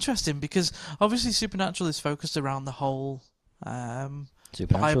just interesting because obviously Supernatural is focused around the whole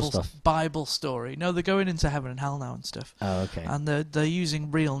Supernatural Bible story. No, they're going into heaven and hell now and stuff, Oh, okay. and they're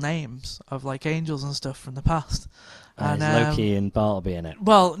using real names of like angels and stuff from the past. And is Loki and Bartleby in it?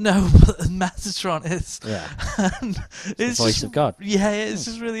 Well, no, but Metatron is. Yeah. And The it's voice just, of God. Yeah, it's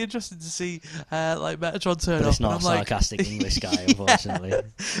just really interesting to see like Metatron turn But up. it's not a and I'm like, sarcastic English guy, Yeah. unfortunately.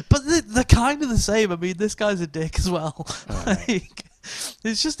 But they're kind of the same. I mean, this guy's a dick as well. Alright. Like,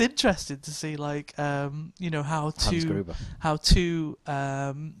 it's just interesting to see, like, how Hans two Gruber.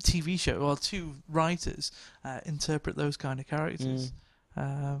 TV show or two writers interpret those kind of characters.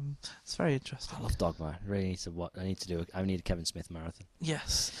 It's very interesting. I love Dogma. I really need to watch. I need a Kevin Smith marathon.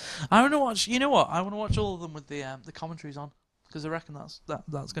 Yes, I want to watch. You know what? I want to watch all of them with the commentaries on because I reckon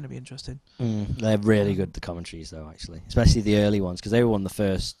that's going to be interesting. They're really good, the commentaries, though, actually. Especially the early ones, because they were one of the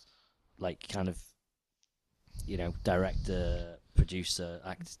first, like, kind of, director, producer,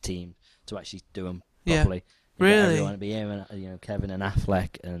 actor team to actually do them properly. Get Really? everyone to be him, and Kevin and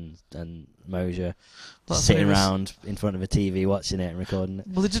Affleck and Mosier That's sitting when he was- around in front of a TV watching it and recording it.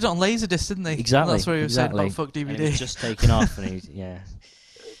 Well, they did it on Laserdisc, didn't they? Exactly. That's where he was saying exactly. about fuck And DVD. it was just taken off, and yeah.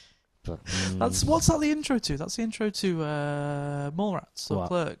 But What's that the intro to? That's the intro to Mallrats or What?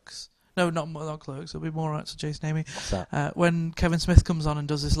 Clerks. No, not Clerks. It'll be Mallrats or Jason Amy. what's that? When Kevin Smith comes on and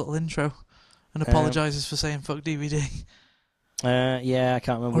does this little intro and apologises for saying fuck DVD. Yeah, I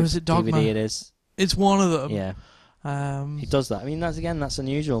can't remember Or which is it Dogma? DVD it is. It's one of them. Yeah, he does that. I mean, that's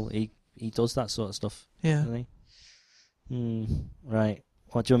unusual. He does that sort of stuff. Yeah. Doesn't he? Right.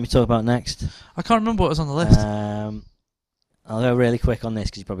 What do you want me to talk about next? I can't remember what was on the list. I'll go really quick on this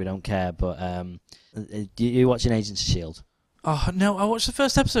because you probably don't care. But you watching Agents of S.H.I.E.L.D.? Oh, no, I watched the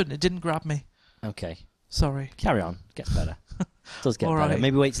first episode and it didn't grab me. Okay. Sorry. Carry on. Gets better. Does get All better. right.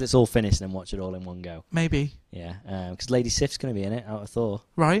 Maybe wait till it's all finished and then watch it all in one go. Maybe. Yeah. Because Lady Sif's going to be in it out of Thor.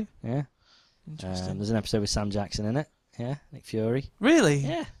 Right? Yeah. Interesting. There's an episode with Sam Jackson in it. Yeah. Nick Fury. Really?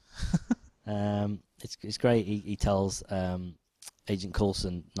 Yeah. It's great. He tells Agent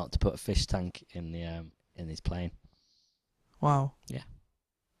Coulson not to put a fish tank in his plane. Wow.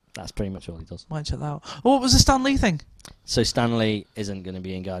 That's pretty much all he does. Might check that out. Oh, what was the Stan Lee thing? So Stanley isn't going to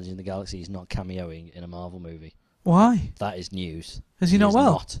be in Guardians of the Galaxy. He's not cameoing in a Marvel movie. Why? That is news. Is he not is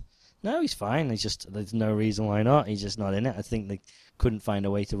well? not. No, he's fine. There's no reason why not. He's just not in it. I think they couldn't find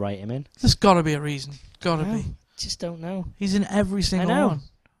a way to write him in. There's got to be a reason. Got to No, be. just don't know. He's in every single know. one.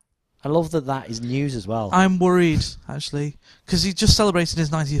 I love that is news as well. I'm worried, actually, because he just celebrated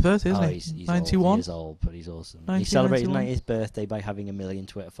his 90th birthday, isn't he? He's 91? Old. He is old, but he's awesome. He celebrated his 91? 90th birthday by having 1 million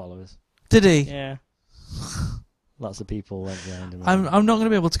Twitter followers. Did he? Yeah. Lots of people went behind him. I'm not going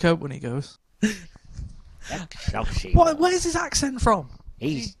to be able to cope when he goes. Where's his accent from?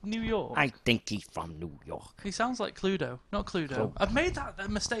 He's New York. I think he's from New York. He sounds like Cluedo, not Cluedo. Cluedo. I've made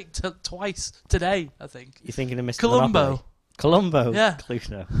that mistake twice today, I think. You're thinking of Mr. Columbo. Monopoly? Columbo. Yeah.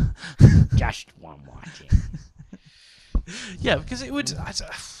 Cluedo. Just one watching. Yeah, because it would.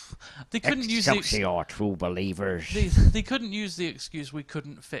 They couldn't use the Excelsior, true believers. they couldn't use the excuse we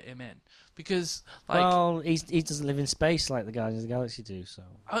couldn't fit him in because Well, he doesn't live in space like the Guardians of the Galaxy do. So,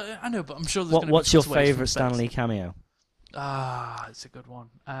 I know, but I'm sure there's. Gonna what's be your fluctuations favourite from space. Stan Lee cameo? It's a good one.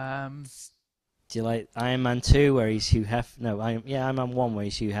 Do you like Iron Man 2 where he's Hugh Hefner? No, Iron Man 1 where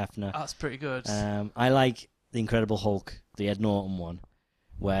he's Hugh Hefner. That's pretty good. I like the Incredible Hulk, the Ed Norton one,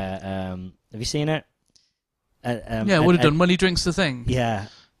 where have you seen it? Yeah, would have done when he drinks the thing. Yeah,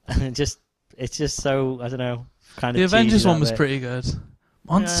 and it's just so I don't know, kind The of. Avengers cheesy, one that was bit. pretty good.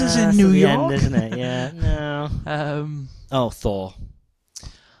 Monsters That's in New at the York, end, isn't it? Yeah, no. Thor.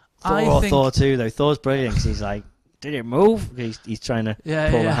 I think Thor 2 though. Thor's brilliant because he's like, did it move? He's trying to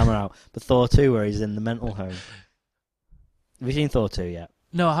pull the hammer out. But Thor 2 where he's in the mental home. Have you seen Thor 2 yet?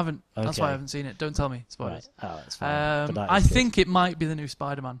 No, I haven't. That's Okay. why I haven't seen it. Don't tell me. Spoilers. Right. Oh, that's fine. But that I is good. think it might be the new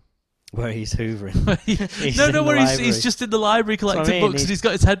Spider-Man. Where he's hoovering. He's no, in the where library. he's just in the library That's what I collecting mean. books and he's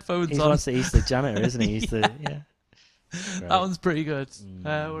got his headphones He's on. the janitor, isn't he? He's Yeah. yeah. That Right. one's pretty good.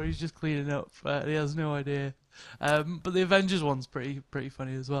 Where he's just cleaning up. He has no idea. But the Avengers one's pretty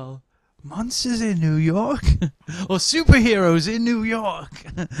funny as well. Monsters in New York? Or superheroes in New York?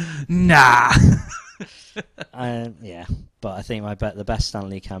 Nah. Yeah, but I think the best Stan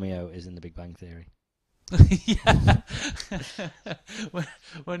Lee cameo is in The Big Bang Theory. Yeah.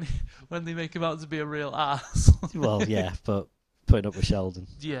 when they make him out to be a real ass. Well, yeah, but putting up with Sheldon.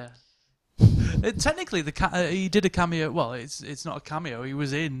 Yeah. Technically, he did a cameo. Well, it's not a cameo. He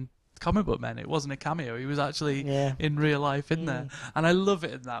was in Comic Book Men. It wasn't a cameo. He was actually in real life in there, and I love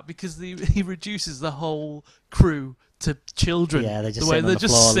it in that because he reduces the whole crew to children. Yeah, they're just the way sitting on they're the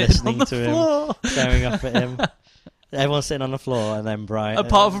just floor, sitting listening on the to floor. him, staring up at him. Everyone's sitting on the floor, and then Brian.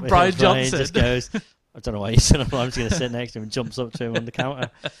 Apart from Brian Johnson. just goes, I don't know why he's sitting on the floor. I'm just going to sit next to him and jumps up to him on the counter.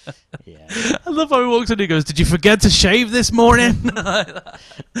 Yeah. I love how he walks in and he goes, "Did you forget to shave this morning?"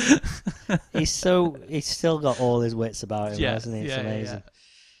 He's still got all his wits about him, hasn't he? It's amazing.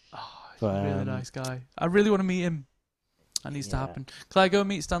 Yeah. Oh, he's But, a really nice guy. I really want to meet him. That needs to happen. Claire, go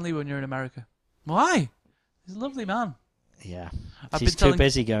meet Stan Lee when you're in America. Why? He's a lovely man. Yeah. I've She's too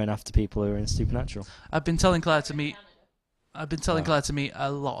busy going after people who are in Supernatural. I've been telling Claire to meet Claire to meet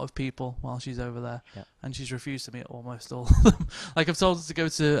a lot of people while she's over there, and she's refused to meet almost all of them. Like I've told her to go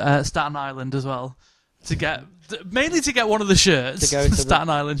to Staten Island as well, mainly to get one of the shirts, To go to Staten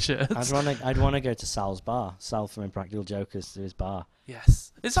Island shirts. I'd want to go to Sal's bar. Sal from Impractical Jokers to his bar.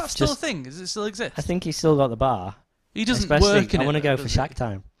 Yes, is that still a thing? Does it still exist? I think he's still got the bar. He doesn't Especially, work in it. I want to go for does he? Shack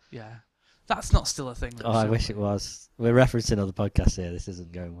Time. Yeah, that's not still a thing. Though, Oh, I so- wish it was. We're referencing other podcasts here. This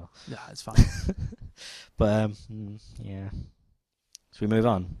isn't going well. Yeah, it's fine. But yeah. Should we move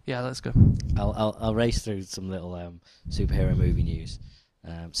on? Yeah, let's go. I'll race through some little superhero movie news.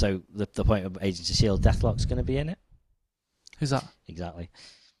 So the point of Agents of S.H.I.E.L.D., Deathlock's going to be in it. Who's that? Exactly.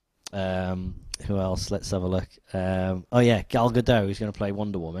 Who else? Let's have a look. Oh yeah, Gal Gadot, who's going to play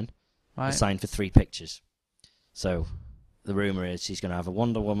Wonder Woman, Right. signed for 3 pictures. So the rumor is she's going to have a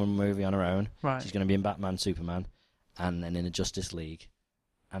Wonder Woman movie on her own. Right. She's going to be in Batman, Superman, and then in the Justice League.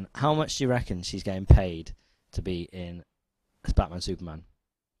 And how much do you reckon she's getting paid to be in Batman, Superman?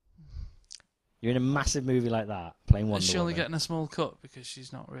 You're in a massive movie like that, playing Wonder Is she Woman. only getting a small cut because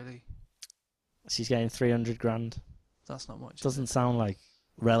she's not really... She's getting 300 grand. That's not much. Doesn't sound like,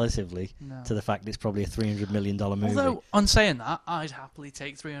 relatively, No. to the fact it's probably a $300 million movie. Although, on saying that, I'd happily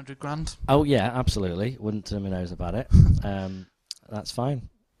take 300 grand. Oh, yeah, absolutely. Wouldn't turn my nose about it. That's fine.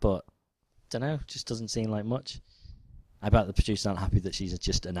 But, don't know, just doesn't seem like much. I bet the producers aren't happy that she's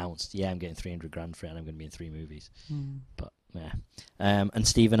just announced, yeah, I'm getting 300 grand for it and I'm going to be in 3 movies. But, yeah. And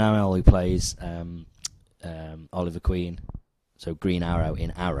Stephen Amell, who plays Oliver Queen, so Green Arrow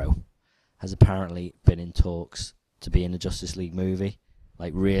in Arrow, has apparently been in talks to be in a Justice League movie,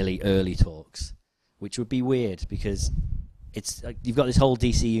 like really early talks, which would be weird because it's you've got this whole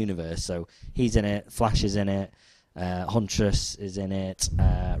DC universe, so he's in it, Flash is in it, Huntress is in it,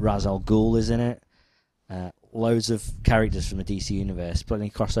 Ra's al Ghul is in it, loads of characters from the DC universe, plenty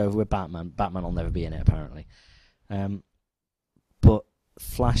crossover with Batman. Batman will never be in it apparently, but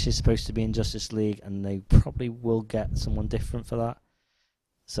Flash is supposed to be in Justice League, and they probably will get someone different for that.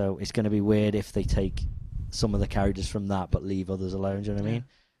 So it's going to be weird if they take some of the characters from that but leave others alone. Do you know what I mean?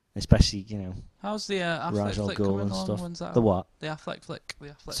 Especially, you know, How's the Affleck Ra's al flick Ghul coming and along? stuff. When's that The out? what? The Affleck flick. The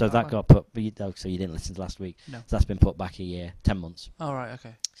Affleck So that Batman. got put. So you didn't listen to last week. No. So that's been put back a year, 10 months. Oh, right,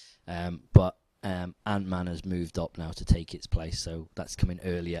 okay. But Ant-Man has moved up now to take its place, so that's coming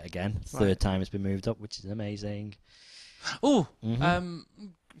earlier again. Right. Third time it's been moved up, which is amazing. Oh, Mhm.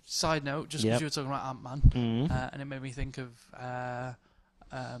 Side note, just because Yep. you were talking about Ant-Man, Mhm. and it made me think of a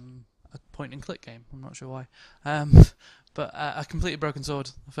point-and-click game. I'm not sure why. But I completed Broken Sword,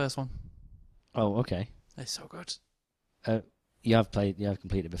 the first one. Oh, okay. It's so good. You have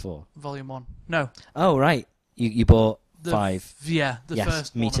completed it before. Volume 1. No. Oh, right. You bought The 5. Yeah, the Yes,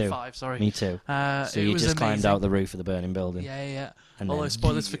 first me one too. of 5, sorry. Me too. So it you was just climbed amazing. out the roof of the burning building. Yeah. And Although then-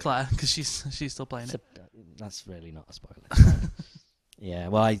 spoilers for Claire, because she's still playing It's it. That's really not a spoiler. Yeah,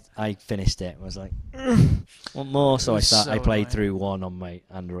 well, I finished it. I was like, want more? So It was so I played annoying. through 1 on my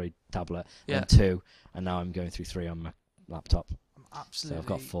Android tablet, Yeah. and 2, and now I'm going through 3 on my laptop. So Absolutely. I've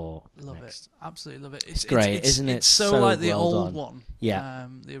got 4 Love next. it. Absolutely love it. It's great, isn't it? It's so So like the well old done. one. Yeah.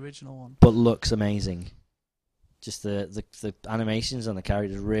 The original one. But looks amazing. Just the animations on the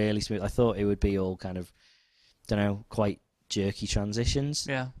characters really smooth. I thought it would be all kind of, don't know, quite jerky transitions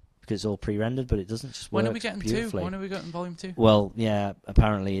Yeah. because it's all pre-rendered, but it doesn't just work When are we getting beautifully. 2? When are we getting Volume 2? Well, yeah,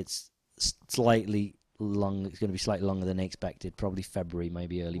 apparently it's slightly long. It's going to be slightly longer than expected. Probably February,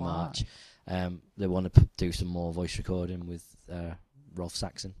 maybe early Why? March. They want to do some more voice recording with Rolf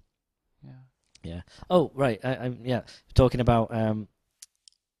Saxon. Yeah. Oh, right. I'm talking about.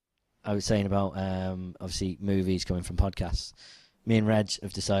 I was saying about obviously movies coming from podcasts. Me and Reg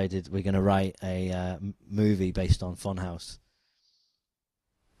have decided we're going to write a movie based on Funhouse.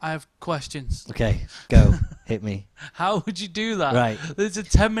 I have questions. Okay, go. Hit me. How would you do that? Right. It's a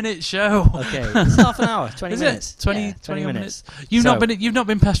 10-minute show. Okay, it's half an hour, 20 Is minutes. it? 20, Yeah, 20 minutes. You've So- not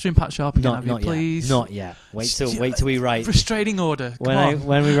been pestering Pat Sharp again, have you? Not Please. yet. Not yet. Wait till we write. Restraining order. Come on.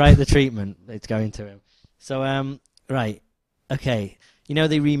 When we write the treatment, it's going to him. So right, okay. You know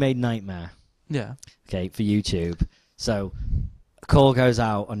they remade Nightmare, Yeah. okay, for YouTube. So a call goes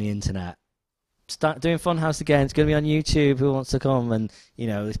out on the internet. Start doing Funhouse again. It's going to be on YouTube. Who wants to come? And you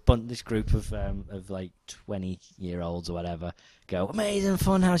know this group of like 20-year-olds or whatever go amazing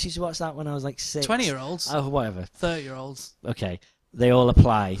Funhouse. Used to watch that when I was like 6. 20-year-olds. Oh, whatever. 30-years. Okay. They all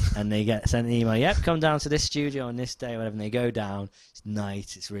apply and they get sent an email. Yep, come down to this studio on this day or whatever. And they go down. It's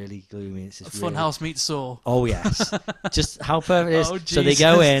night. It's really gloomy. It's just really... Funhouse meets Saw. Oh yes, just how perfect it is. Oh, So they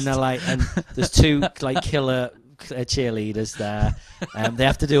go Jesus. in and and there's 2 like killer cheerleaders there. They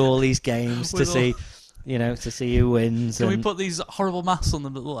have to do all these games to With all- see, to see who wins. Can we and- put these horrible masks on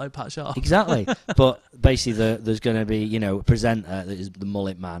them that look like Pat Sharp? Exactly. But basically, there's going to be a presenter that is the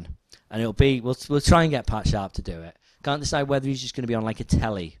mullet man, and it'll be we'll try and get Pat Sharp to do it. Can't decide whether he's just going to be on like a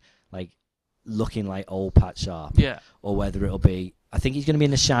telly, like looking like old Pat Sharp, Yeah. or whether it'll be. I think he's going to be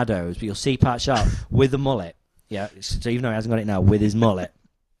in the shadows, but you'll see Pat Sharp with the mullet. Yeah, so even though he hasn't got it now, with his mullet.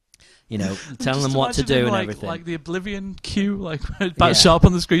 Telling Just them what to imagine do him and like, everything. Like the Oblivion cue, like Pat Yeah. Sharp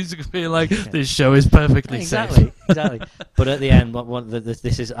on the screen, being like, "This show is perfectly safe." Exactly. But at the end,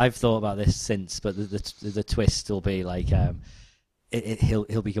 this is I've thought about this since, but the twist will be like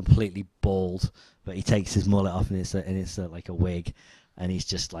he'll be completely bald, but he takes his mullet off and it's like a wig, and he's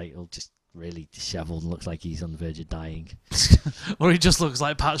just like he'll just really dishevelled and looks like he's on the verge of dying. Or he just looks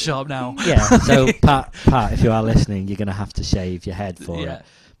like Pat Sharp now. Yeah. So Pat, if you are listening, you're gonna have to shave your head for it.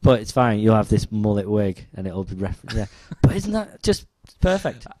 But it's fine. You'll have this mullet wig, and it'll be Yeah. But isn't that just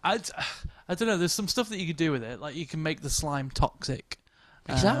perfect? I don't know. There's some stuff that you could do with it. Like you can make the slime toxic.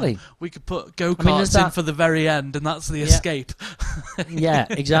 Exactly. We could put go-karts in for the very end, and that's the escape. Yeah,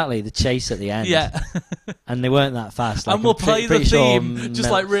 exactly. The chase at the end. Yeah. And they weren't that fast. Like, and we'll play the theme, sure just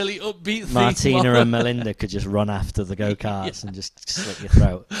like really upbeat theme. Martina and Melinda could just run after the go-karts and just slit your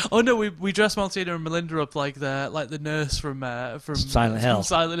throat. Oh no, we dressed Martina and Melinda up like the nurse from Silent Hill. From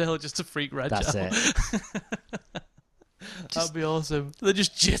Silent Hill, just to freak Red. That's it. That'd be awesome. They're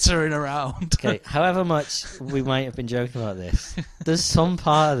just jittering around. Okay, however much we might have been joking about this, there's some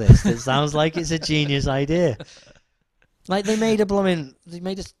part of this that sounds like it's a genius idea. Like they made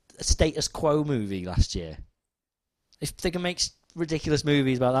a status quo movie last year. If they can make ridiculous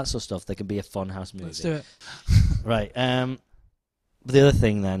movies about that sort of stuff, they can be a funhouse movie. Let's do it. Right. The other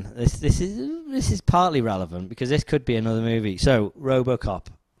thing then, this is partly relevant because this could be another movie. So RoboCop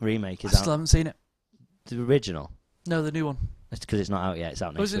remake is I still haven't seen it. The original. No, the new one. It's because it's not out yet. It's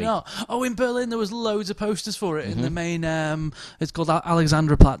out next week. Was it not? Oh, in Berlin there was loads of posters for it in the main. It's called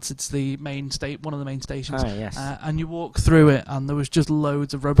Alexanderplatz. It's the main one of the main stations. Ah, yes. And you walk through it, and there was just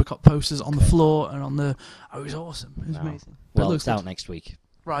loads of RoboCop posters on the floor and on the. Oh, it was awesome. It was amazing. But Well, it it's out next week.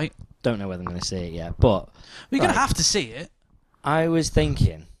 Right. Don't know whether I'm going to see it yet, but You're going to have to see it. I was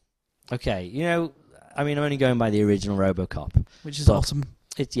thinking, okay, I'm only going by the original RoboCop, Which is awesome.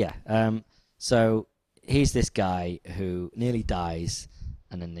 So he's this guy who nearly dies,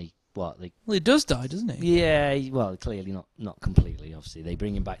 and then Well, he does die, doesn't he? Yeah, well, clearly not completely. Obviously, they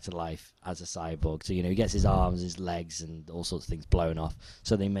bring him back to life as a cyborg. So he gets his arms, his legs, and all sorts of things blown off.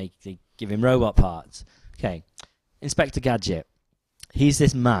 So they give him robot parts. Okay, Inspector Gadget. He's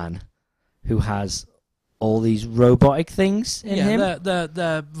this man who has all these robotic things in him. Yeah,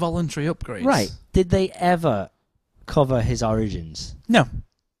 they're voluntary upgrades. Right. Did they ever cover his origins? No.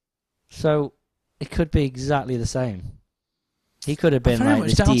 So it could be exactly the same. He could have been very like much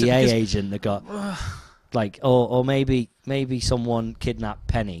this doubt it DEA because- agent that got like, or maybe someone kidnapped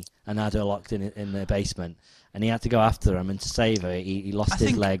Penny and had her locked in the basement, and he had to go after him, and to save her, he lost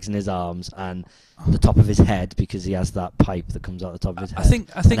his legs and his arms and the top of his head because he has that pipe that comes out the top of his head. I think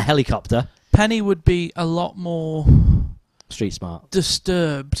and a helicopter. Penny would be a lot more Street smart.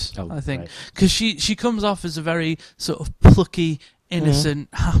 disturbed. Oh, I think right. because she comes off as a very sort of plucky, innocent,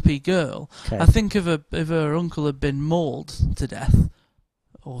 happy girl. Okay. I think if her uncle had been mauled to death,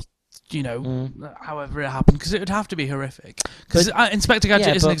 or however it happened, because it would have to be horrific. Because Inspector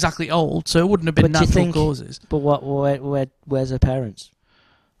Gadget isn't exactly old, so it wouldn't have been natural causes. But where's her parents?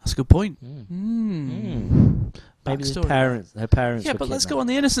 That's a good point. Maybe Backstory. her parents. Yeah, were but let's kidnapped. go on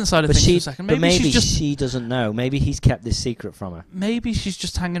the innocent side of things for a second. Maybe she's just she doesn't know. Maybe he's kept this secret from her. maybe she's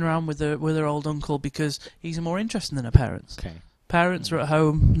just hanging around with her old uncle because he's more interesting than her parents. Okay. Parents are at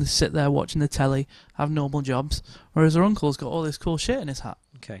home, they sit there watching the telly, have normal jobs, whereas her uncle's got all this cool shit in his hat.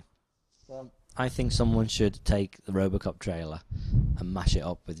 Okay. Well, I think someone should take the RoboCop trailer and mash it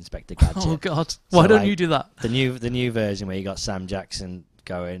up with Inspector Gadget. Oh God! Why don't you do that? The new version where you got Sam Jackson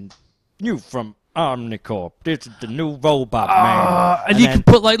going, "You from Omnicorp, this is the new robot man," and you can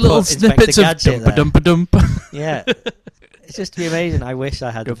put like little put snippets of Inspector Gadget dump dump. Yeah. It's just be amazing. I wish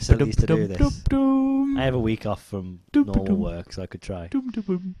I had the facilities to do this. I have a week off from normal work, so I could try.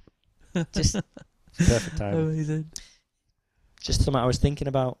 Just perfect time. Amazing. Just something I was thinking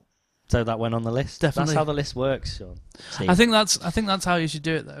about. So that went on the list. Definitely. That's how the list works, Sean. See? I think that's how you should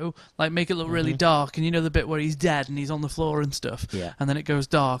do it though. Like make it look really dark, and the bit where he's dead and he's on the floor and stuff. Yeah. And then it goes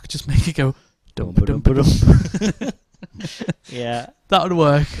dark. Just make it go. Dum, yeah. That would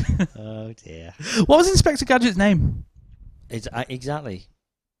work. Oh dear. What was Inspector Gadget's name? Exactly.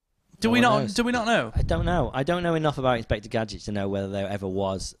 Do we not know? I don't know. I don't know enough about Inspector Gadget to know whether there ever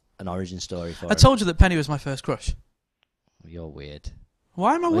was an origin story for I him. told you that Penny was my first crush. You're weird.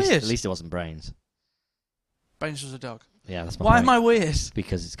 Why am I weird? At least it wasn't Brains. Brains was a dog. Yeah, that's my Why point. am I weird?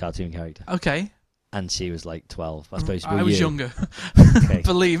 Because it's a cartoon character. Okay. And she was like 12. I suppose I was younger. Okay.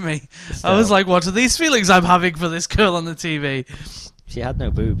 Believe me. Still. I was like, what are these feelings I'm having for this girl on the TV? She had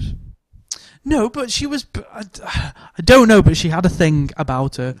no boobs. No, but she was... I don't know, but she had a thing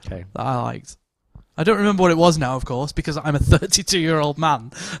about her Okay. that I liked. I don't remember what it was now, of course, because I'm a 32-year-old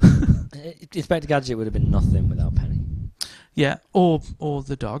man. Inspector Gadget would have been nothing without Penny. Yeah, or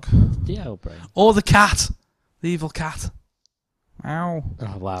the dog. Yeah, old brain. Or the cat. The evil cat. Ow.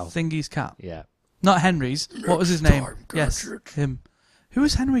 Oh, wow. Thingy's cat. Yeah. Not Henry's. What was his name? Yes, him. Who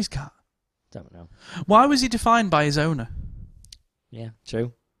was Henry's cat? Don't know. Why was he defined by his owner? Yeah,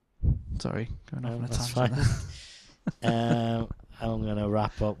 true. Sorry, going off No, on a that's tangent fine. there. I'm going to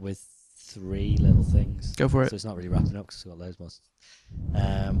wrap up with 3 little things. Go for it. So it's not really wrapping up because we've got loads more.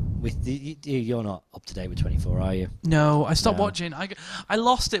 You're not up to date with 24, are you? No, I stopped No. watching. I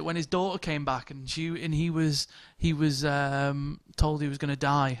lost it when his daughter came back, and he was told he was going to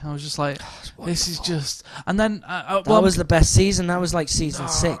die. I was just like, this is just. And then That was the best season. That was like season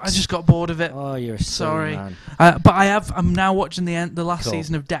 6. I just got bored of it. Oh, you're a Sorry. silly man. But I'm now watching the last Cool.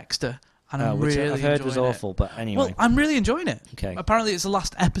 season of Dexter, and I'm Which really I've heard was enjoying it. awful, but anyway. Well, I'm really enjoying it. Okay. Apparently, it's the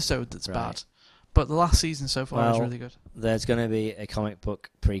last episode that's Right. bad, but the last season so far is Well, really good. There's going to be a comic book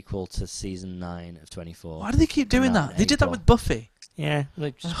prequel to season 9 of 24. Why do they keep doing Coming out that? in They did that April. with Buffy. Yeah,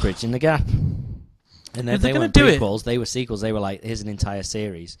 they're just bridging the gap. And If they they're weren't gonna do it- prequels, they were sequels. They were like, here's an entire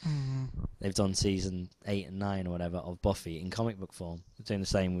series. Mm. They've done season 8 and 9 or whatever of Buffy in comic book form. They're doing the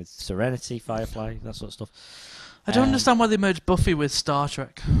same with Serenity, Firefly, that sort of stuff. I don't understand why they merged Buffy with Star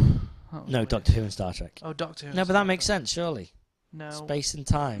Trek. That was No, weird. Doctor Who and Star Trek. Oh, Doctor Who. No, but that makes sense, surely. No. Space and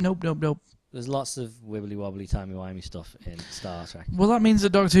time. Nope. There's lots of wibbly wobbly, timey wimey stuff in Star Trek. Well, that means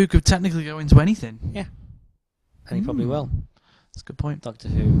that Doctor Who could technically go into anything. Yeah. And he probably will. That's a good point. Doctor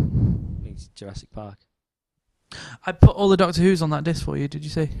Who means Jurassic Park. I put all the Doctor Who's on that disc for you. Did you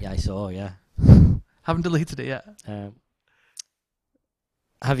say? Yeah, I saw, yeah. Haven't deleted it yet.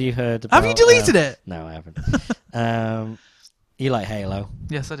 Have you heard about... Have you deleted it? No, I haven't. You like Halo?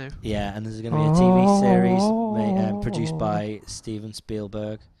 Yes, I do. Yeah, and there's going to be a TV series produced by Steven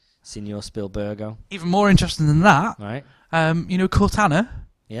Spielberg, Senor Spielbergo, Even more interesting than that, right? you know Cortana,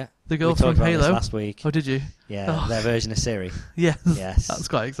 Yeah. the girl We talked from about this Halo. last week. Oh, did you? Yeah, Oh. their version of Siri. Yeah. Yes. That's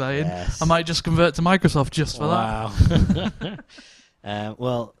quite exciting. Yes. I might just convert to Microsoft just for Wow.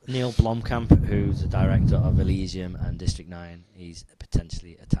 Well, Neil Blomkamp, who's the director of Elysium and District 9, he's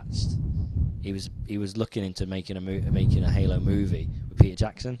potentially attached. He was looking into making a Halo movie with Peter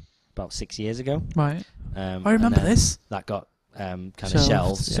Jackson about 6 years ago. that. Right. I I remember this. That got kind of Shelved,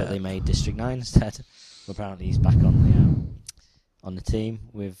 shelved, so yeah. they made District 9 instead. Well, apparently he's back on the team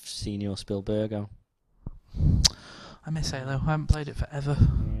with Senor Spielbergo. I miss Halo. I haven't played it forever.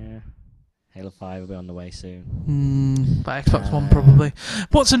 Yeah. Halo 5 will be on the way soon. But Xbox One probably.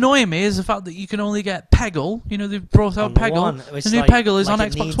 What's annoying me is the fact that you can only get Peggle. You know, they've brought out On the Peggle. one. It's The new like- Peggle is like on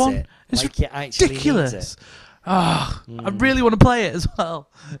it Xbox needs One. it. It's Like it actually needs ridiculous. it. I really want to play it as well.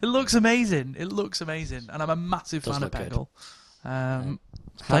 It looks amazing. And I'm a massive Does fan of look good. Peggle. I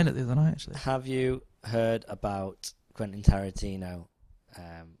was playing it the other night, actually. Have you heard about Quentin Tarantino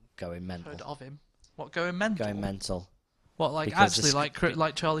going mental? Heard of him. What, going mental? Going mental. What, like Because actually, the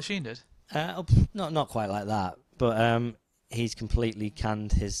like Charlie Sheen did? Not quite like that, but he's completely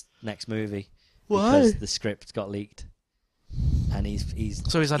canned his next movie Why? because the script got leaked, and he's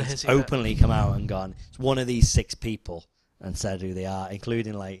So he's had a hissy fit. openly come out and gone, it's one of these 6 people, and said who they are,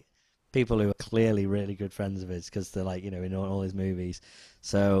 including like people who are clearly really good friends of his because they're like, you know, in all his movies.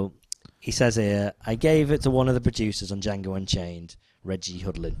 So he says here, I gave it to one of the producers on Django Unchained, Reggie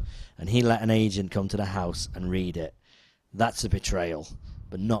Hudlin, and he let an agent come to the house and read it. That's a betrayal,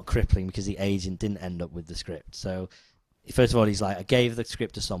 but not crippling because the agent didn't end up with the script. So, first of all, he's like, I gave the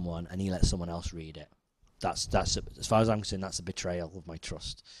script to someone and he let someone else read it. That's as far as I'm concerned, that's a betrayal of my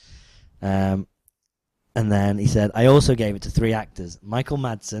trust. And then he said, I also gave it to 3 actors, Michael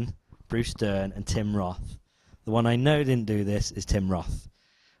Madsen, Bruce Dern, and Tim Roth. The one I know didn't do this is Tim Roth.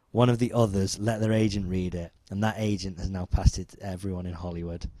 One of the others let their agent read it, and that agent has now passed it to everyone in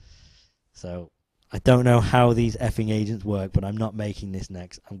Hollywood. So, I don't know how these effing agents work, but I'm not making this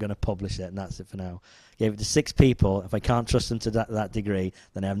next. I'm going to publish it, and that's it for now. Gave it to 6 people. If I can't trust them to that degree,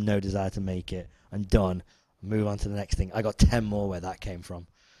 then I have no desire to make it. I'm done. Move on to the next thing. I got 10 more where that came from.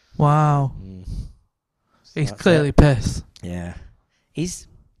 Wow. So He's that's clearly it. pissed. Yeah. He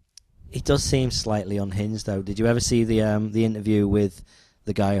does seem slightly unhinged, though. Did you ever see the interview with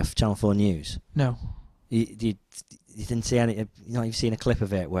the guy off Channel 4 News? No. You didn't see any? You've seen a clip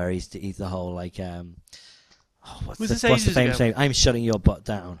of it where he's the whole like what's Was the this ages famous ago? name? I'm shutting your butt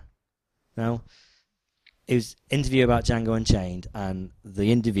down. No, it was interview about Django Unchained, and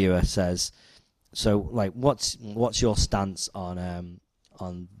the interviewer says, "So, like, what's your stance on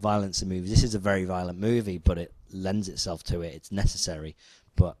violence in movies? This is a very violent movie, but it lends itself to it. It's necessary.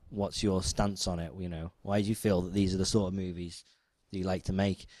 But what's your stance on it? You know, why do you feel that these are the sort of movies that you like to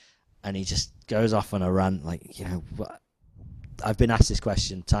make?" And he just goes off on a rant, like, you know, I've been asked this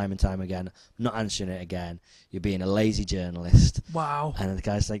question time and time again. I'm not answering it again. You're being a lazy journalist. Wow. And the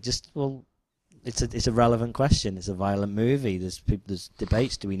guy's like, it's a relevant question. It's a violent movie. There's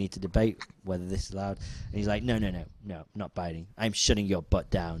debates. Do we need to debate whether this is allowed? And he's like, no, not biting. I'm shutting your butt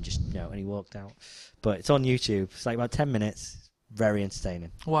down. Just no. And he walked out. But it's on YouTube. It's like about 10 minutes. Very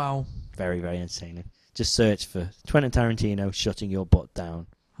entertaining. Wow. Very, very entertaining. Just search for Quentin Tarantino shutting your butt down.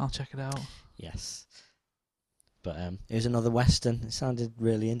 I'll check it out. Yes. But it was another Western. It sounded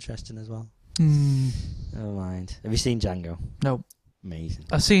really interesting as well. Never mind. Have you seen Django? No. Amazing.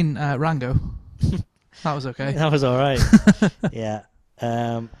 I've seen Rango. That was okay. That was all right. Yeah.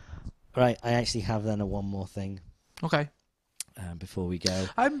 Right. I actually have then one more thing Okay. before we go.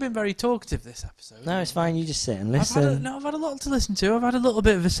 I haven't been very talkative this episode. No, it's fine. You just sit and I've listen. had a lot to listen to. I've had a little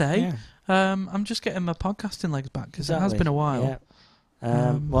bit of a say. Yeah. I'm just getting my podcasting legs back because it has been a while.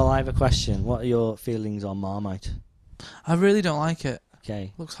 Yeah. Well, I have a question. What are your feelings on Marmite? I really don't like it.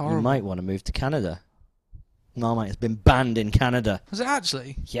 Okay. Looks horrible. You might want to move to Canada. Marmite has been banned in Canada. Has it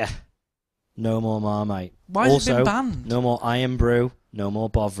actually? Yeah. No more Marmite. Why has Also, it been banned? no more Iron Brew. No more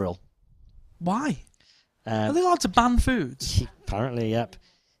Bovril. Why? Are they allowed to ban foods? Apparently, yep.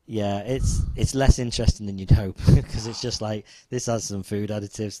 Yeah, it's less interesting than you'd hope because it's just like this has some food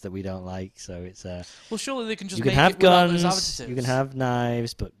additives that we don't like, so it's Well, surely they can just you can make have it without those guns, additives. you can have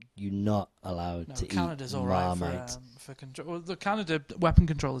knives, but you're not allowed No, to Canada's eat all right Marmite. for control. Well, the Canada weapon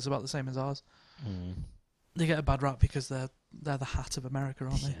control is about the same as ours. They get a bad rap because they're the hat of America,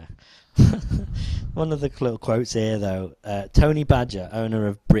 aren't they? Yeah. One of the little quotes here, though. Tony Badger, owner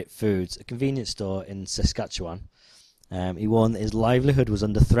of Brit Foods, a convenience store in Saskatchewan, he warned that his livelihood was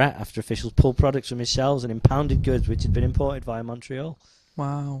under threat after officials pulled products from his shelves and impounded goods which had been imported via Montreal.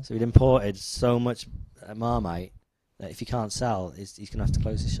 Wow. So he'd imported so much Marmite that if he can't sell, he's going to have to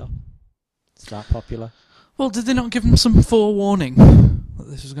close his shop. It's that popular. Well, did they not give him some forewarning that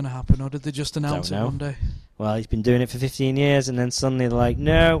this was going to happen, or did they just announce it Don't know. one day? Well, he's been doing it for 15 years, and then suddenly they're like,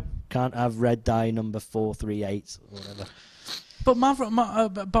 no, can't have red dye number 438 or whatever. But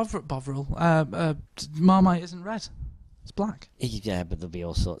Bovril, Marmite isn't red. It's black. Yeah, but there'll be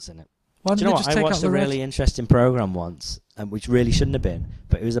all sorts in it. Why Do didn't you know they what? just I take out watched the a red? really interesting program once, which really shouldn't have been,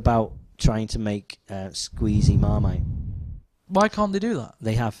 but it was about trying to make squeezy Marmite. Why can't they do that?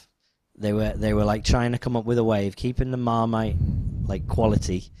 They have. They were like trying to come up with a way of keeping the Marmite like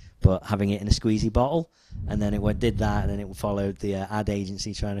quality, but having it in a squeezy bottle. And then it did that, and then it followed the ad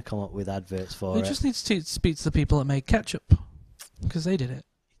agency trying to come up with adverts for They it. just need to speak to the people that made ketchup, because they did it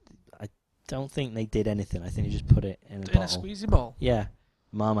Don't think they did anything. I think they just put it in a in a bottle. squeezy bowl. Yeah.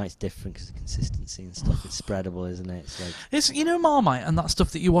 Marmite's different because of consistency and stuff. It's spreadable, isn't it? It's like It's Marmite and that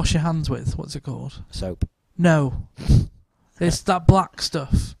stuff that you wash your hands with. What's it called? soap. No, it's that black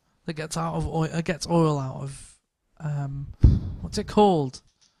stuff that gets out of oil. Gets oil out of. What's it called?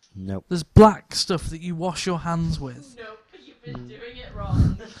 Nope. There's black stuff that you wash your hands with. No, you've been doing it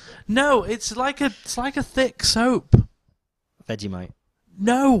wrong. No, it's like a thick soap. Vegemite.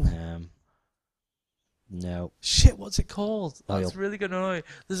 No. No. Shit, what's it called? Oil. That's really going to annoy you.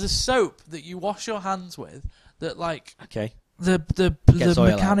 There's a soap that you wash your hands with that, like, Okay. the Gets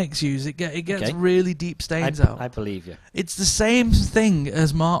oil mechanics use. It gets Okay. really deep stains out. I believe you. It's the same thing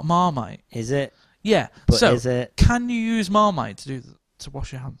as Marmite. Is it? Yeah. But so, is it? can you use Marmite to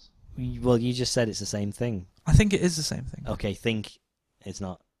wash your hands? Well, you just said it's the same thing. I think it is the same thing. Okay, think it's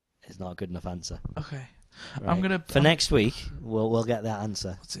not. It's not a good enough answer. Okay. Right. For next week, we'll get that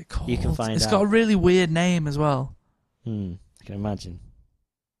answer. What's it called? You can find It's out. got a really weird name as well. I can imagine.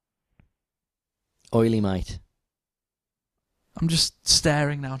 Oily mite. I'm just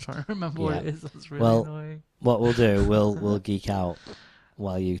staring now, trying to remember what Yeah. it is. That's really Well, annoying. What we'll do, we'll geek out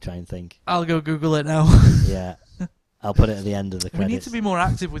while you try and think. I'll go Google it now. Yeah. I'll put it at the end of the We credits. need to be more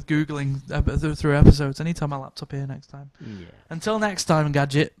active with Googling through episodes. I need to have my laptop here next time. Yeah. Until next time,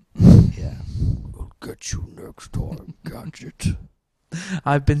 Gadget. Yeah. We'll get you next time, Gadget.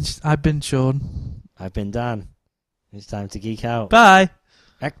 I've been Sean. I've been Dan. It's time to geek out. Bye.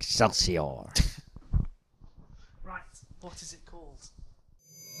 Excelsior. Right. What is it called?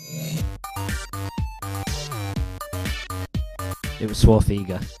 It was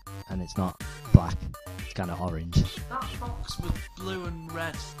Swarfiga, and it's not black. It's kind of orange. That box was blue and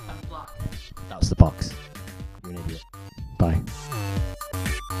red and black. That was the box.